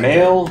Black it's a Panther.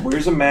 male.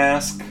 Wears a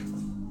mask.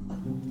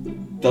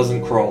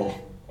 Doesn't crawl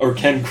or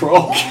can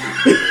crawl.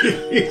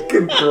 You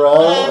can crawl.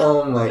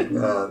 Oh my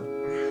god.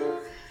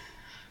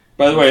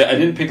 By the way, I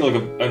didn't pick like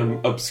an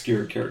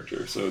obscure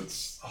character, so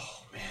it's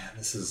Oh man,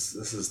 this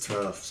is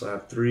tough. So I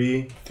have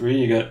 3. 3.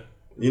 You got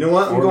You know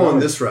what? I'm 4 going more.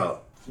 this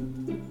route.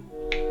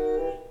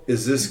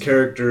 Is this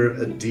character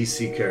a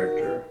DC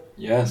character?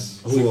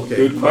 yes. It's Ooh, a okay.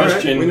 Good All right,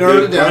 question. we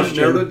narrowed Good it down. question.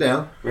 Narrowed it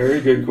down.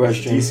 Very good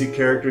question. DC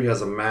character. He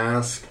has a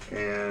mask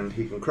and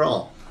he can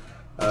crawl.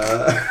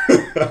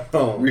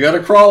 Oh, We got a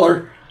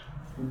crawler.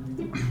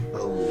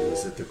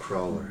 is it the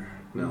crawler?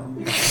 No,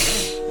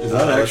 Is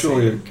that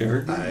actually a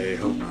character? I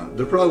hope not.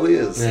 There probably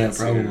is. Yeah, Let's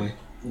see. probably.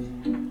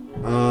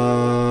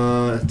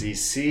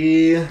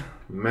 DC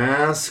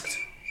masked.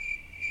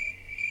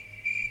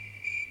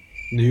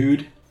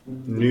 Nude.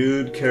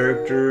 Nude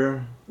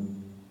character.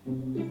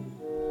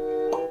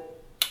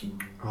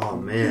 Oh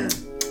man.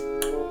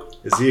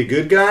 Is he a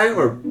good guy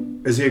or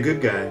is he a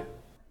good guy?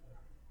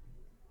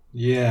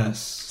 Yes.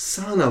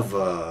 Son of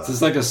a... This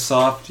is like a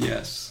soft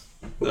yes.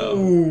 Though.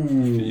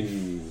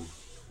 Ooh.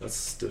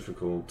 That's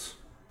difficult.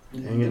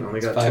 Dang it, only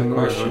It's got 5 2 more.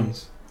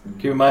 questions.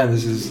 Keep in mind,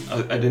 this is...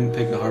 I didn't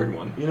pick a hard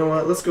one. You know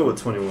what? Let's go with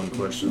 21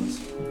 questions.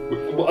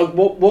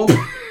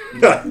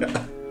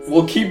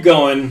 We'll keep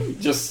going.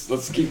 Just,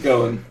 let's keep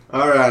going.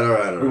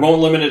 Alright. We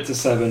won't limit it to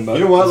 7, but...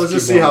 You know what? Let's keep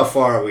just see going. how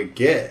far we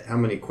get. How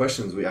many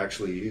questions we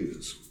actually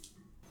use.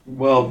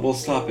 Well, we'll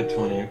stop at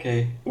 20,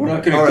 okay? We're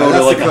not going to All go right, to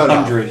that's like the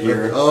cutoff. 100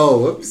 here. Oh,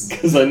 whoops.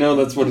 Because I know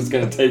that's what it's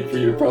going to take for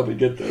you to probably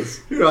get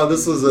this. You know,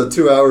 this was a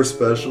 2-hour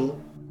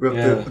special. We have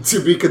Yeah. to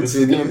be This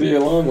is going to continued. be a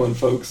long one,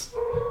 folks.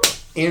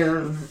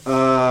 Aaron,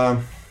 So,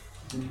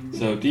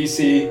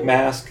 DC,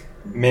 mask,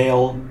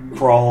 male,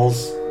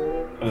 crawls,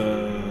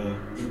 I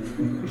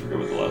forget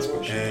what the last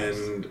question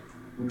is. and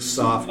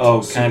soft.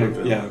 Oh, kind of,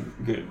 supervillain. yeah,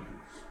 good.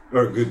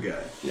 Or good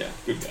guy. Yeah,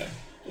 good guy.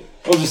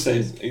 I'll just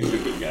say he's a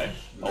good guy,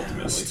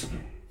 ultimately.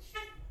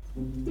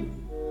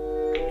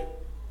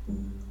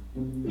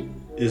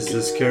 Is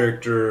this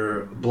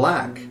character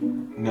black?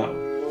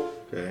 No.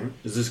 Okay.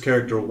 Is this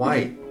character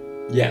white?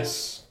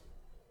 Yes.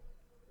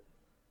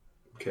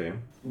 Okay.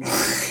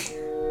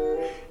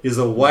 Is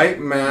a white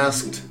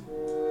masked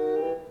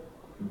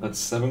That's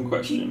 7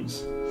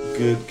 questions.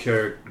 good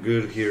character,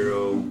 good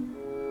hero?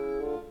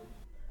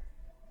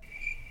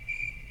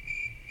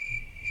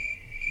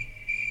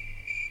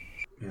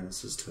 Yeah,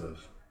 this is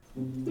tough.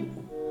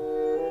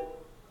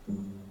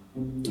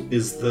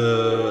 Is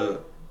the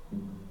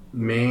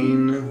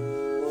main...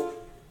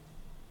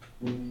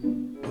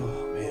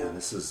 Oh man,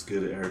 this is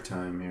good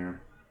airtime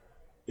here.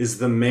 Is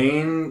the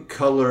main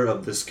color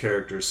of this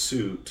character's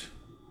suit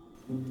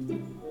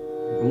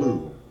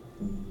blue?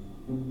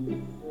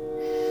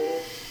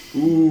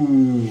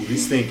 Ooh,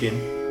 he's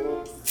thinking.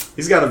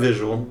 He's got a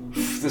visual.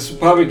 This would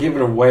probably give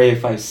it away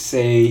if I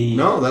say...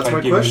 No, that's if I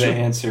my give question. You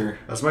the answer.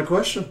 That's my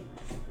question.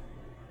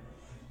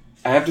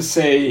 I have to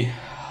say...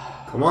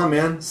 Come on,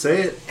 man.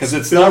 Say it. Because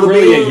it's Spill not the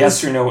really a beans.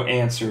 yes or no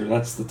answer.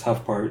 That's the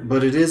tough part.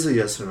 But it is a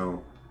yes or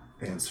no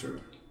answer.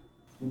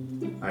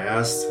 I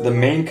asked. The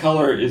main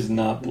color is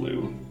not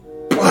blue.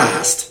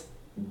 Blast!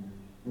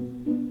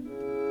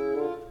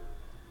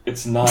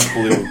 It's not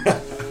blue.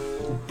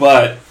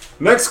 But,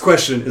 Next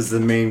question, is the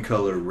main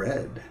color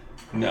red?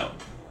 no.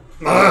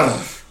 Ugh.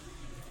 This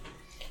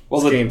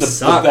Well, game that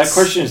sucks.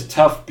 question is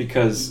tough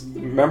because,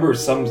 remember,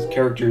 some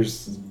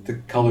characters, the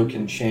color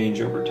can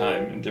change over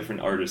time in different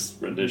artists'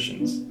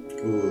 renditions.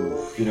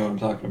 Ooh. If you know what I'm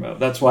talking about.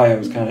 That's why I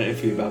was kind of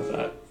iffy about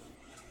that.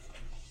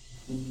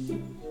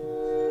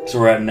 So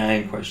we're at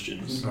 9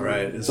 questions. All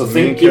right. Is So the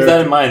main keep that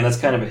character in mind. That's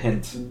kind of a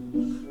hint.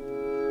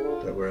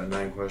 that we're at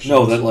 9 questions?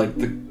 No, that like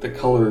the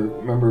color.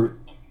 Remember,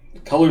 the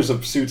colors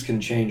of suits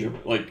can change,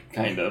 like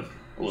kind of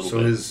a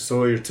little bit. So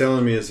what you're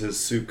telling me is his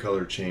suit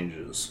color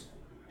changes.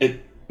 It's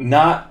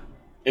not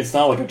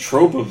like a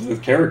trope of the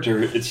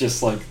character. It's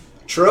just like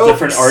Tropes.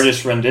 different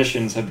artist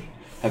renditions have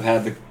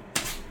had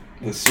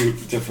the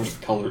suit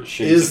different color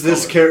shades. Is of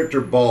this color.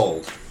 character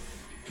bald?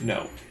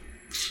 No.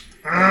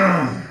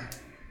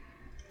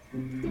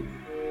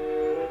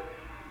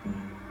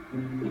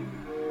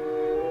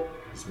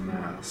 He's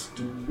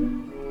masked.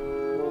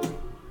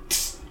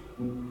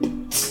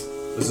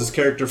 Does this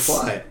character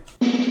fly?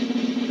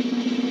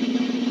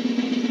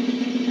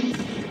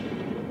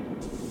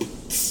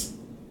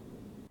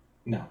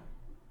 No.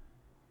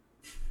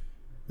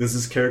 Does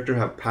this character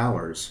have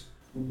powers?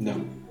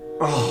 No.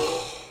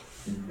 Oh,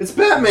 it's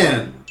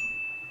Batman!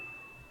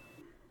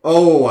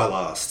 Oh, I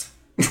lost.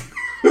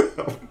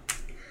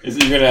 Is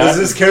it you're gonna Does ask?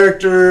 this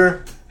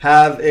character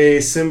have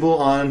a symbol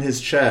on his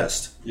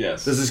chest?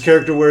 Yes. Does this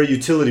character wear a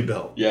utility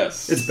belt?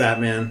 Yes. It's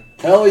Batman.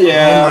 Hell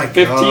yeah! Oh my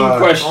 15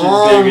 God. questions,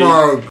 Oh baby.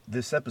 my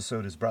This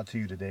episode is brought to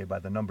you today by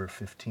the number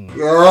 15.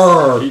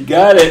 God. He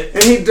got it.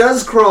 And he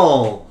does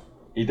crawl.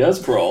 He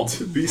does crawl,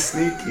 To be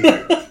sneaky.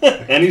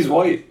 and he's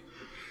white.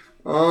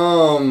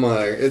 Oh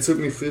my. It took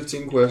me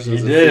 15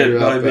 questions He to did figure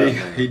it, out baby.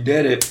 Batman. He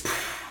did it.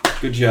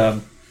 Good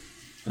job.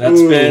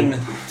 That's Ooh. been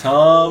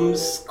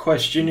Tom's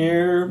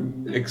questionnaire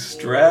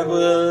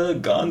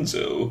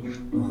extravaganzo.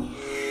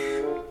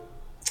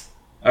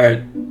 All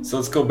right, so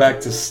let's go back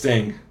to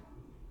Sting.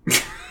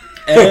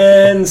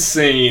 And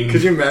scene.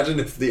 Could you imagine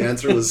if the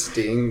answer was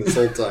Sting this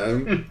whole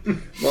time?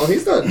 Well,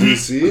 he's not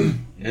DC.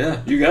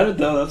 Yeah, you got it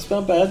though. That's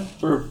not bad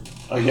for,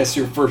 I guess,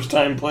 your first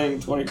time playing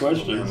 20 Yeah,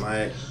 questions.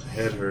 my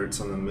head hurts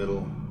on the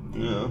middle.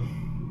 Yeah.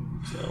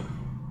 So,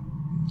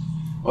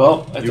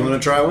 well, I You want to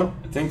try one?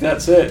 think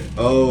that's it.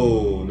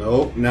 Oh,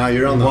 nope. Now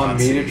you're on You the want hot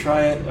me seat. to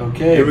try it?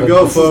 Okay. Here we but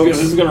go, this folks.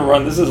 This is gonna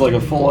run. This is like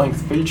a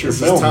full-length feature This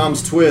film. is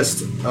Tom's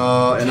Twist. And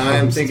I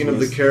am Tom's thinking of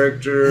the Twist.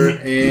 character.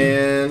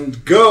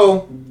 And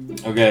go!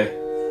 Okay.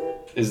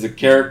 Is the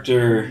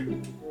character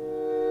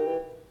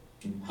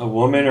a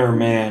woman or a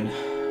man?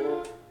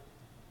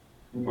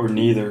 Or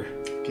neither?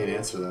 Can't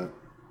answer that.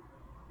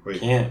 Wait,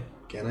 Can't.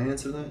 can I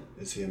answer that?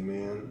 Is he a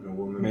man, a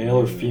woman? Male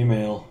or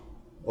female?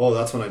 Oh,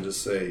 that's when I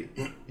just say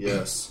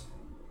yes.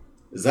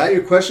 Is that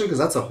your question? Because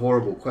that's a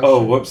horrible question.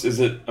 Oh, whoops. Is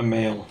it a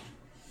male?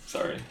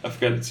 Sorry. I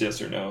forgot it's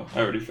yes or no.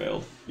 I already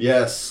failed.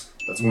 Yes.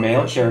 That's one Male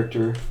question.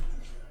 character.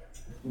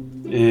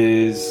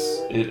 Is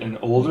it an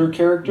older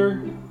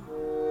character?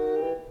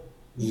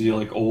 Is he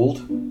like old?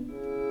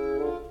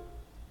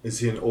 Is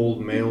he an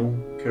old male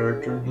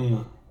character?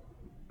 Hmm.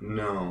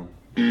 No.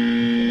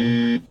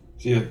 Is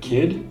he a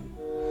kid?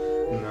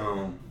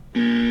 No.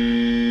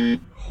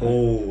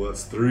 Oh,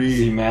 that's Is 3.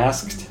 he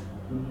masked?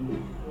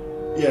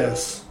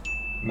 Yes.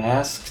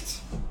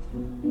 Masked.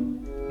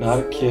 Not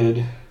a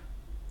kid.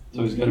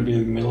 So he's got to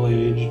be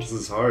middle-aged. This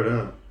is hard,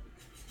 huh?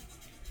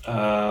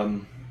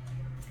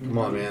 Come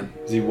on, man.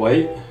 Is he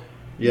white?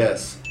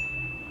 Yes.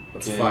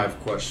 That's Okay. 5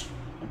 questions.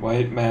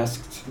 White,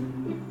 masked,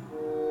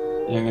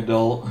 young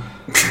adult.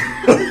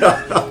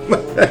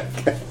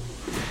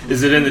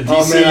 Is it in the DC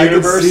Oh man, I can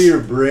universe? see your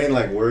brain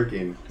like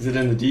working. Is it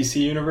in the DC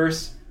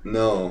universe?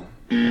 No.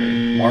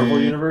 Marvel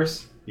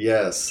universe?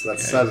 Yes,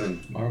 that's Okay.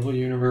 7. Marvel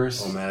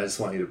universe. Oh man, I just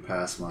want you to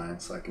pass mine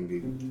so I can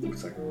win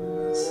this.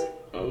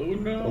 Oh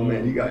no. Oh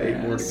man, you got 8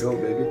 more to Mask. go,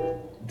 baby.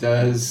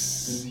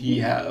 Does he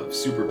have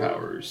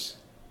superpowers?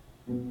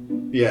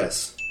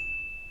 Yes.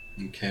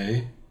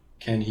 Okay.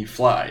 Can he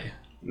fly?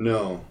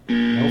 No.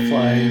 No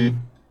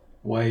flying.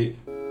 White.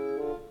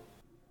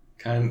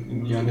 Kind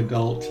of young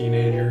adult,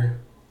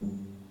 teenager.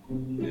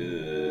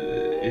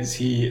 Is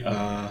he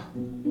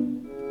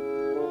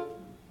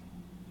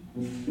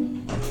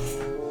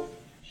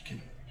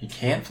he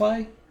can't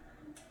fly?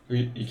 Or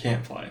you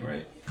can't fly,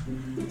 right?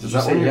 Did Is you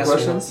that say one of your yes or no?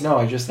 questions? No,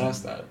 I just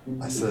asked that.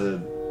 I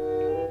said,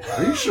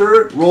 are you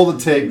sure? Roll the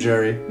tape,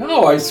 Jerry.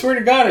 No, I swear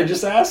to God, I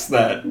just asked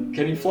that.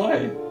 Can he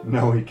fly?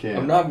 No, he can't.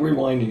 I'm not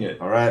rewinding it.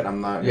 Alright,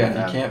 I'm not Yeah, gonna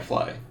he have- can't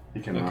fly. He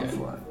cannot Okay.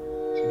 fly.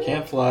 So he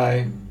can't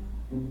fly.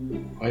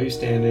 Why are you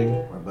standing?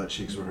 My butt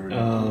cheeks were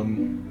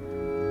hurting.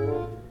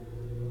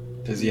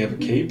 Does he have a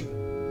cape?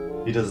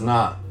 He does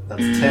not.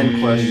 That's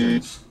 10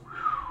 questions.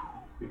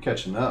 You're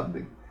catching up,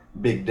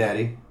 big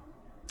daddy.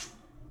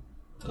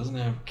 Doesn't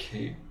have a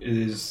cape.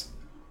 Is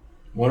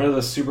one of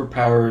the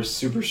superpowers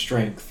super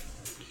strength?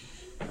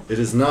 It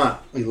is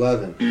not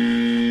 11.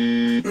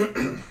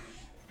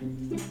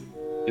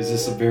 Is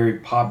this a very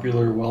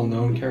popular,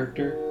 well-known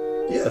character?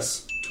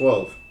 Yes,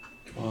 12.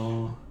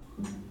 Well,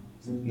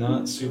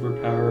 not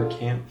superpower,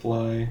 can't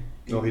fly.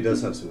 No, he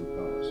does have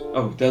superpowers.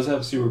 Oh, does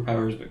have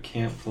superpowers but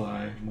can't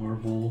fly.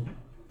 Marvel.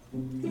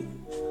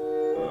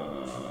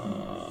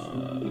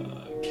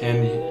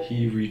 Can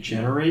he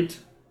regenerate?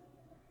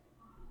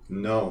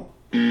 No.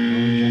 No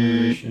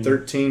regeneration.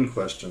 13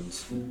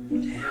 questions.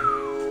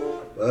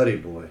 Buddy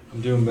boy.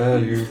 I'm doing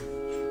bad here.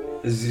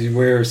 Does he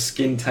wear a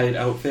skin-tight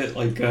outfit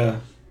like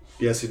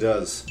Yes, he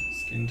does.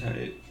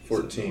 skin-tight?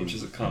 14. Which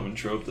is a common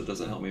trope that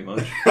doesn't help me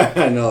much.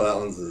 I know that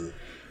one's a.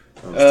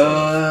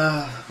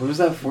 What was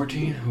that?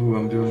 14? Ooh,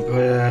 I'm doing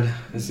bad.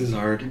 This is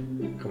hard.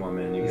 Come on,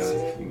 man, you got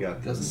it. You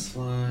got Doesn't this.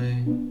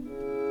 fly.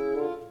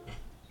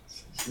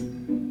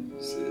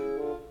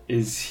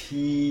 Is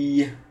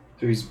he?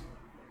 So he's.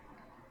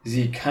 Is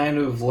he kind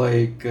of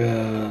like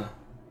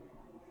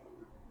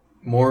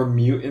more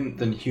mutant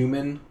than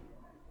human?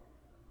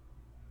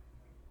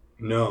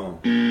 No.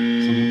 So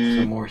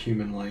more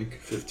human-like.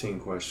 15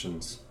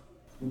 questions.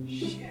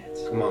 Shit.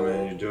 Come on,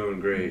 man, you're doing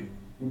great.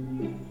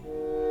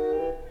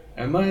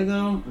 Am I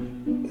though?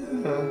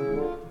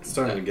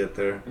 Starting to get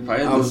there. If I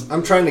had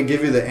I'm trying to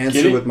give you the answer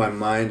Getting- with my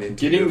mind. Into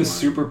Getting your the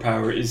mind.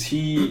 superpower, is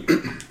he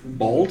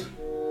bald?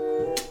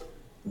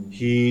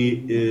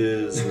 He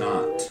is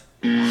not.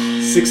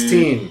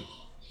 16.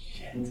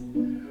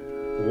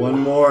 One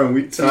more and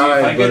we See, if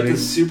tied, I get buddy. the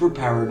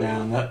superpower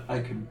down, that I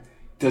could.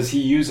 Does he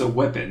use a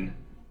weapon?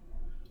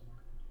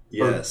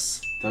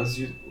 Yes. Does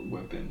use a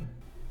weapon?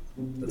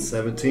 That's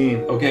 17.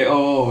 Okay.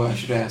 Oh, I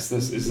should ask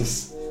this. Is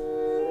this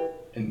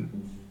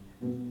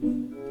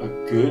a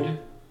good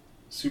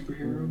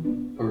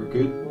superhero or a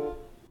good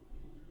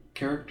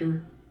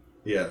character?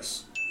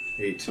 Yes.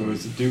 18. So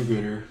it's a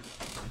do-gooder.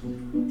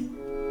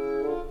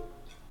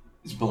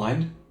 Is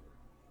blind?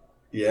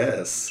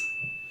 Yes.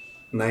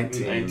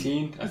 19.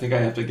 19? I think I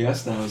have to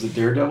guess now. Is it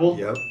Daredevil?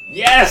 Yep.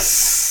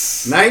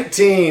 Yes!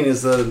 19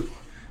 is a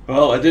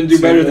Well, I didn't do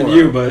Two better than more.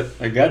 you, but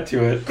I got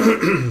to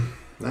it.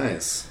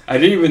 nice. I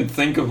didn't even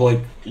think of like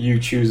you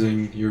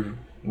choosing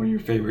one of your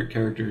favorite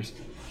characters.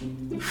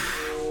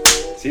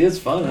 See, it's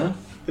fun, huh?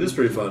 It is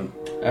pretty fun.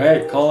 All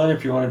right, call in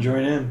if you want to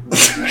join in.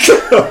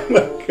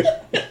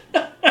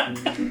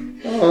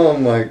 Oh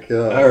my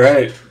god. All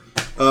right.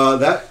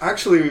 That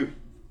actually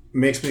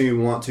makes me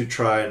want to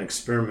try an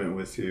experiment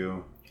with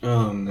you.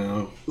 Oh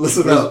no.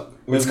 Listen Where's- up.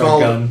 where's It's my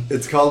called gun?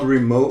 it's called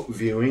remote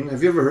viewing.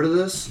 Have you ever heard of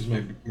this? This is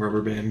my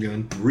rubber band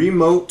gun.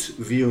 Remote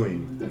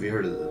viewing. Have you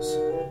heard of this?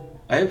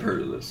 I have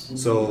heard of this.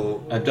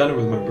 So I've done it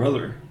with my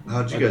brother.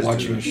 how'd you Like guys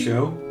watching do a this?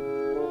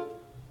 show.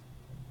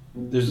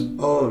 There's.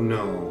 Oh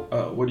no.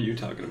 What are you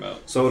talking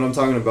about? So what I'm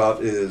talking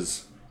about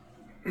is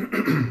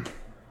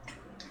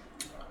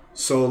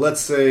so let's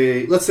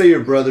say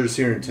your brother's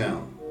here in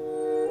town,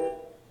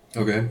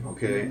 Okay.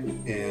 okay?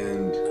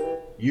 And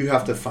you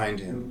have to find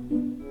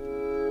him.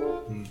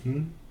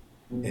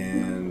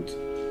 And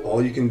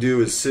all you can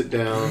do is sit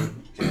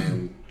down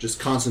and just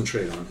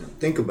concentrate on him.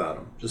 Think about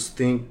him. Just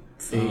think.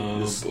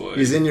 Boy.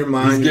 He's in your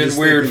mind. He's getting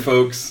weird,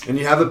 folks. And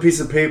you have a piece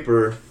of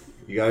paper.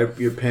 You got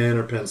your pen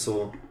or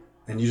pencil.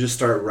 And you just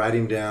start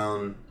writing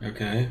down.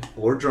 Okay.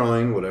 Or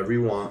drawing, whatever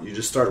you want. You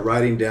just start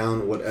writing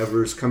down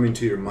whatever's coming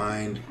to your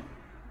mind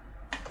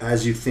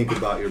as you think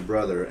about your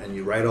brother. And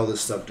you write all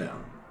this stuff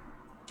down.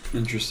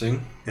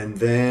 Interesting. And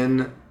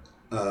then...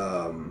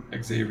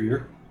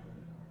 Xavier.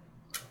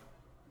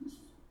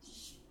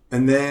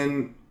 And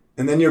then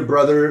your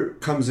brother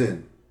comes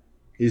in.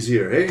 He's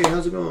here. Hey,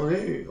 how's it going?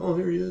 Hey, oh,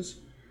 here he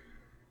is.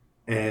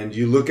 And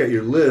you look at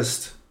your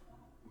list,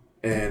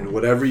 and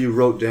whatever you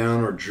wrote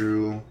down or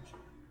drew,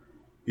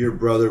 your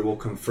brother will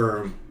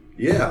confirm,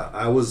 yeah,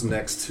 I was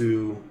next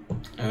to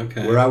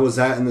where I was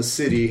at in the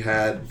city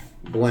had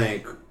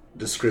blank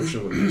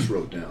description what you just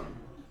wrote down.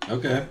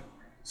 Okay.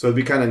 So it'd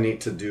be kind of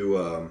neat to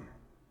do.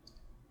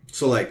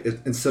 So like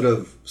instead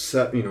of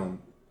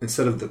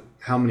the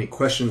how many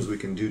questions we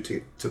can do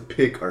to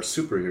pick our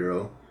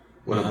superhero,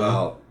 what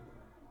about?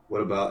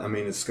 I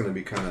mean, it's going to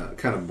be kind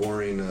of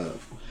boring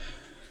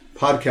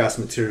podcast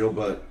material,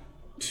 but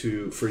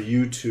for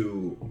you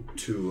to.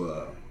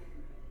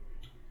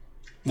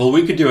 Well,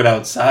 we could do it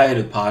outside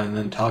of pod and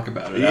then talk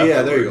about it. Yeah,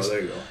 afterwards.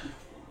 there you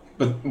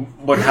go.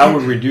 But how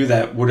would we do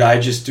that? Would I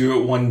just do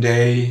it one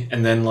day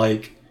and then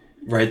like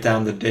write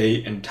down the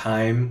date and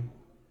time?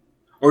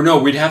 Or no,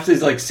 we'd have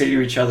to like say to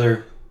each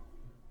other,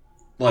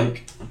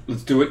 like,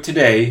 let's do it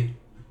today.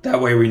 That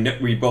way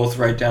we both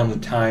write down the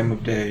time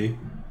of day,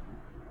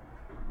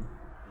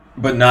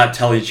 but not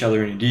tell each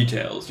other any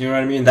details. You know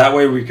what I mean? That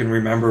way we can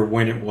remember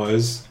when it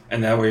was,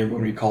 and that way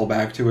when we call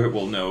back to it,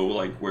 we'll know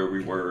like where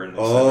we were. And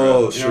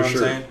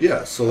sure.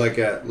 Yeah. So like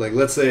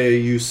let's say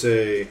you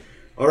say,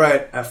 all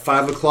right, at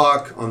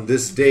 5:00 on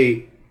this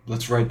date.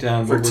 Let's write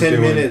down for 10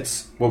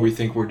 minutes what we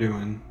think we're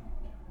doing.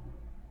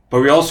 But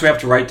we also have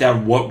to write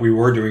down what we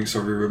were doing so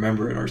we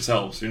remember it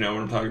ourselves. You know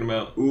what I'm talking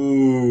about?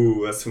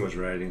 Ooh, that's too much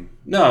writing.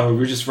 No,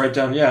 we just write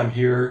down, yeah, I'm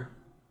here.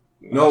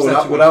 No,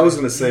 what I was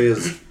going to say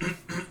is,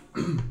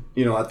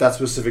 at that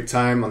specific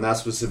time, on that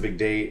specific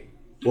date,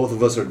 both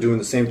of us are doing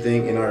the same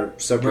thing in our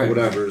separate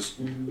whatevers.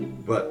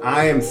 But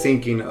I am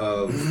thinking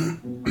of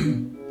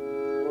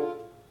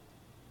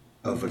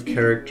a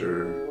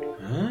character.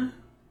 Huh?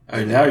 All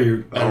right, now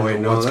you. I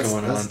don't know what's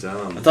going that's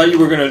on. Dumb. I thought you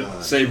were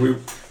gonna say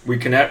we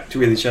connect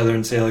with each other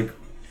and say like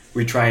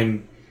we try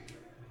and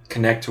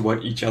connect to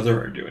what each other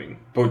are doing,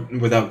 but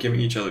without giving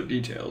each other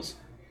details.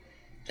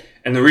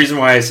 And the reason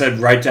why I said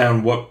write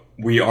down what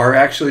we are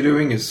actually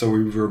doing is so we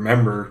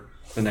remember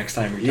the next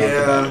time we talk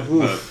about it.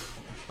 But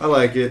I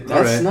like it.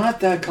 That's not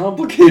that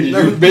complicated.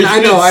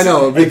 I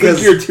know. Because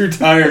I think you're too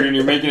tired and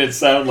you're making it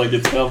sound like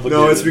it's complicated.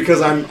 No, it's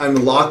because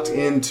I'm locked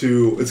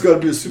into. It's got to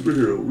be a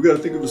superhero. We got to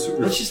think of a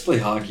superhero. Let's just play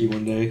hockey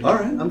one day. All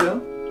right, I'm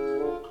down.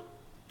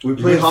 We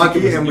play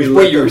hockey and we.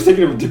 Wait, you were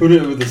thinking of doing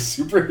it with a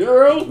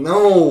superhero?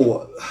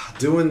 No,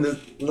 doing the.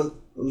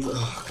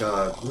 Oh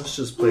God, let's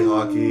just play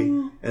hockey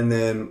and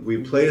then we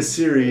play a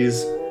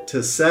series to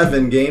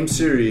 7-game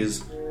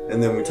series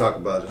and then we talk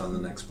about it on the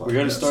next podcast. We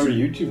got to start a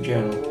YouTube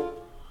channel.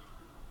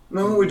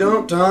 No, we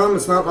don't, Tom.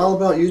 It's not all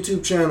about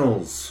YouTube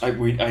channels. I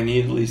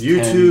need at least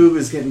YouTube 10.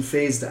 is getting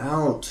phased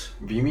out.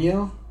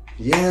 Vimeo?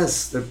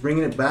 Yes, they're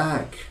bringing it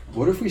back.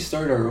 What if we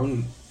start our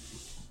own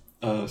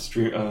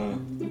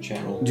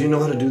channel? Do you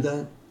know how to do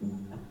that?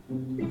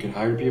 We could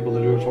hire people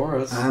to do it for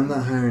us. I'm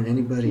not hiring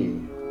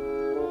anybody.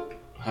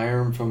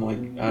 Hire them from like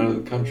out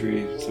of the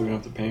country so we don't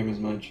have to pay them as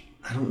much.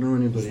 I don't know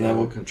anybody out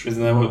of the country.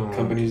 Isn't that what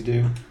companies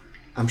do?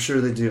 I'm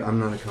sure they do. I'm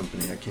not a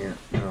company. I can't.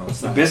 No,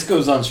 it's not.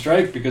 Nabisco's on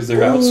strike because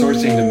they're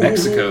outsourcing to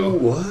Mexico.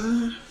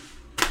 What?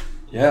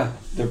 Yeah,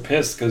 they're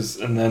pissed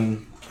and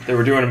then they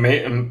were doing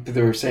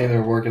they were saying they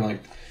were working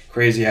like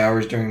crazy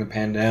hours during the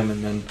pandemic,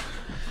 and then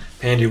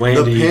Pandy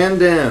Wandy. The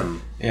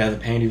pandem. Yeah, the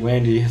Pandy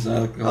Wandy.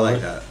 I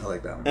like that. I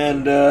like that one.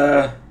 And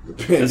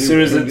as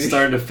soon as it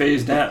started to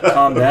phase down,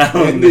 calm down,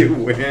 Pandy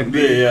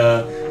Wandy.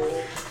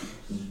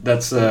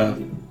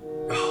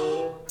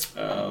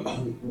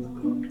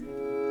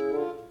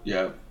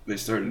 Yeah, they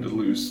started to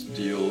lose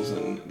deals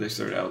and they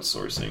started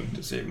outsourcing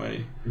to save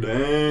money.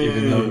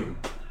 Dang.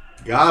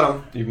 Got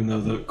them. Even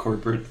though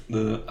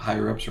the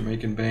higher ups are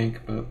making bank,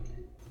 but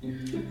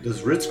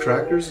does Ritz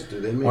Crackers? Do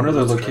they make one of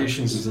their Ritz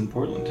locations Crackers? is in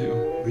Portland too?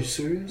 Are you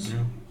serious?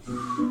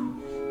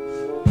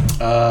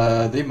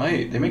 Yeah. They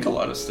might. They make a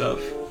lot of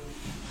stuff.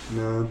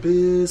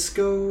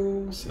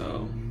 Nabisco.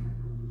 So.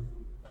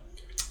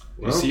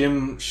 Well, you see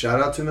him.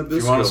 Shout out to Nabisco.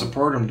 If you want to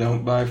support him,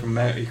 don't buy from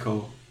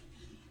Mexico.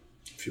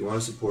 If you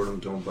want to support them,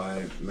 don't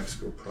buy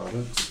Mexico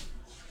products.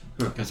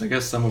 Because I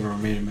guess some of them are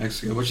made in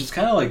Mexico, which is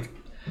kind of like...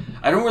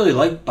 I don't really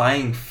like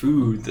buying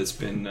food that's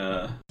been...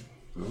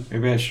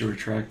 Maybe I should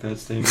retract that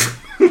statement.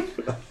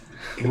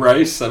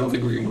 Rice? I don't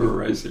think we can grow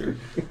rice here.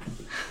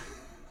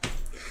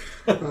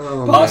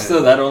 Pasta,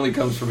 man. that only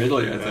comes from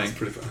Italy, I think. That's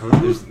pretty fun.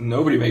 Huh?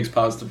 Nobody makes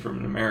pasta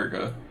from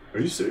America. Are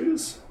you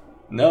serious?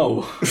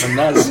 No, I'm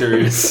not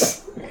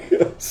serious.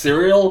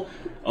 Cereal?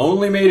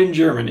 Only made in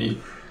Germany.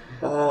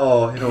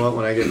 Oh, you know what?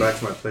 When I get back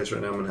to my place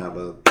right now, I'm gonna have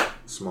a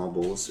small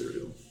bowl of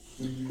cereal.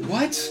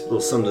 What? A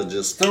little something to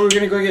just. Thought we were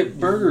gonna go get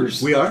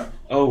burgers. We are.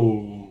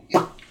 Oh.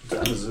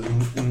 That is it.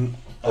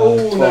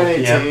 12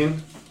 9:18.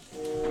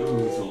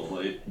 Ooh, it's a little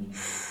late.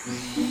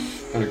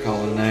 Better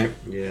call it a night.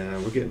 Yeah,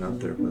 we're getting up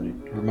there, buddy.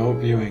 Remote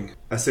viewing.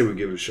 I say we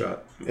give it a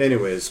shot.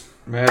 Anyways.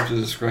 You might have to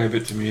describe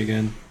it to me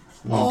again.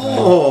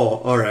 Oh,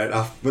 all right.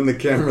 When the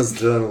camera's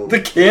done, we'll...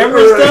 The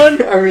camera's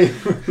done? I mean,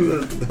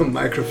 the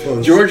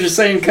microphone. George is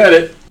saying cut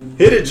it.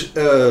 Hit it,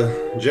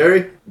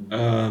 Jerry.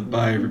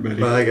 Bye, everybody.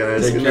 Bye,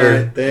 guys. Take Good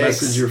care. night.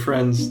 Thanks. Message your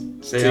friends.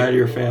 Say hi to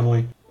your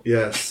family.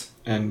 Yes.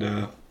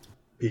 And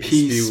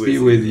peace be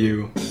with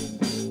you.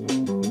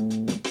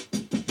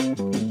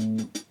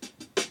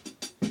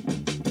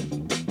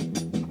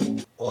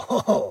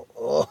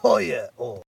 Oh yeah.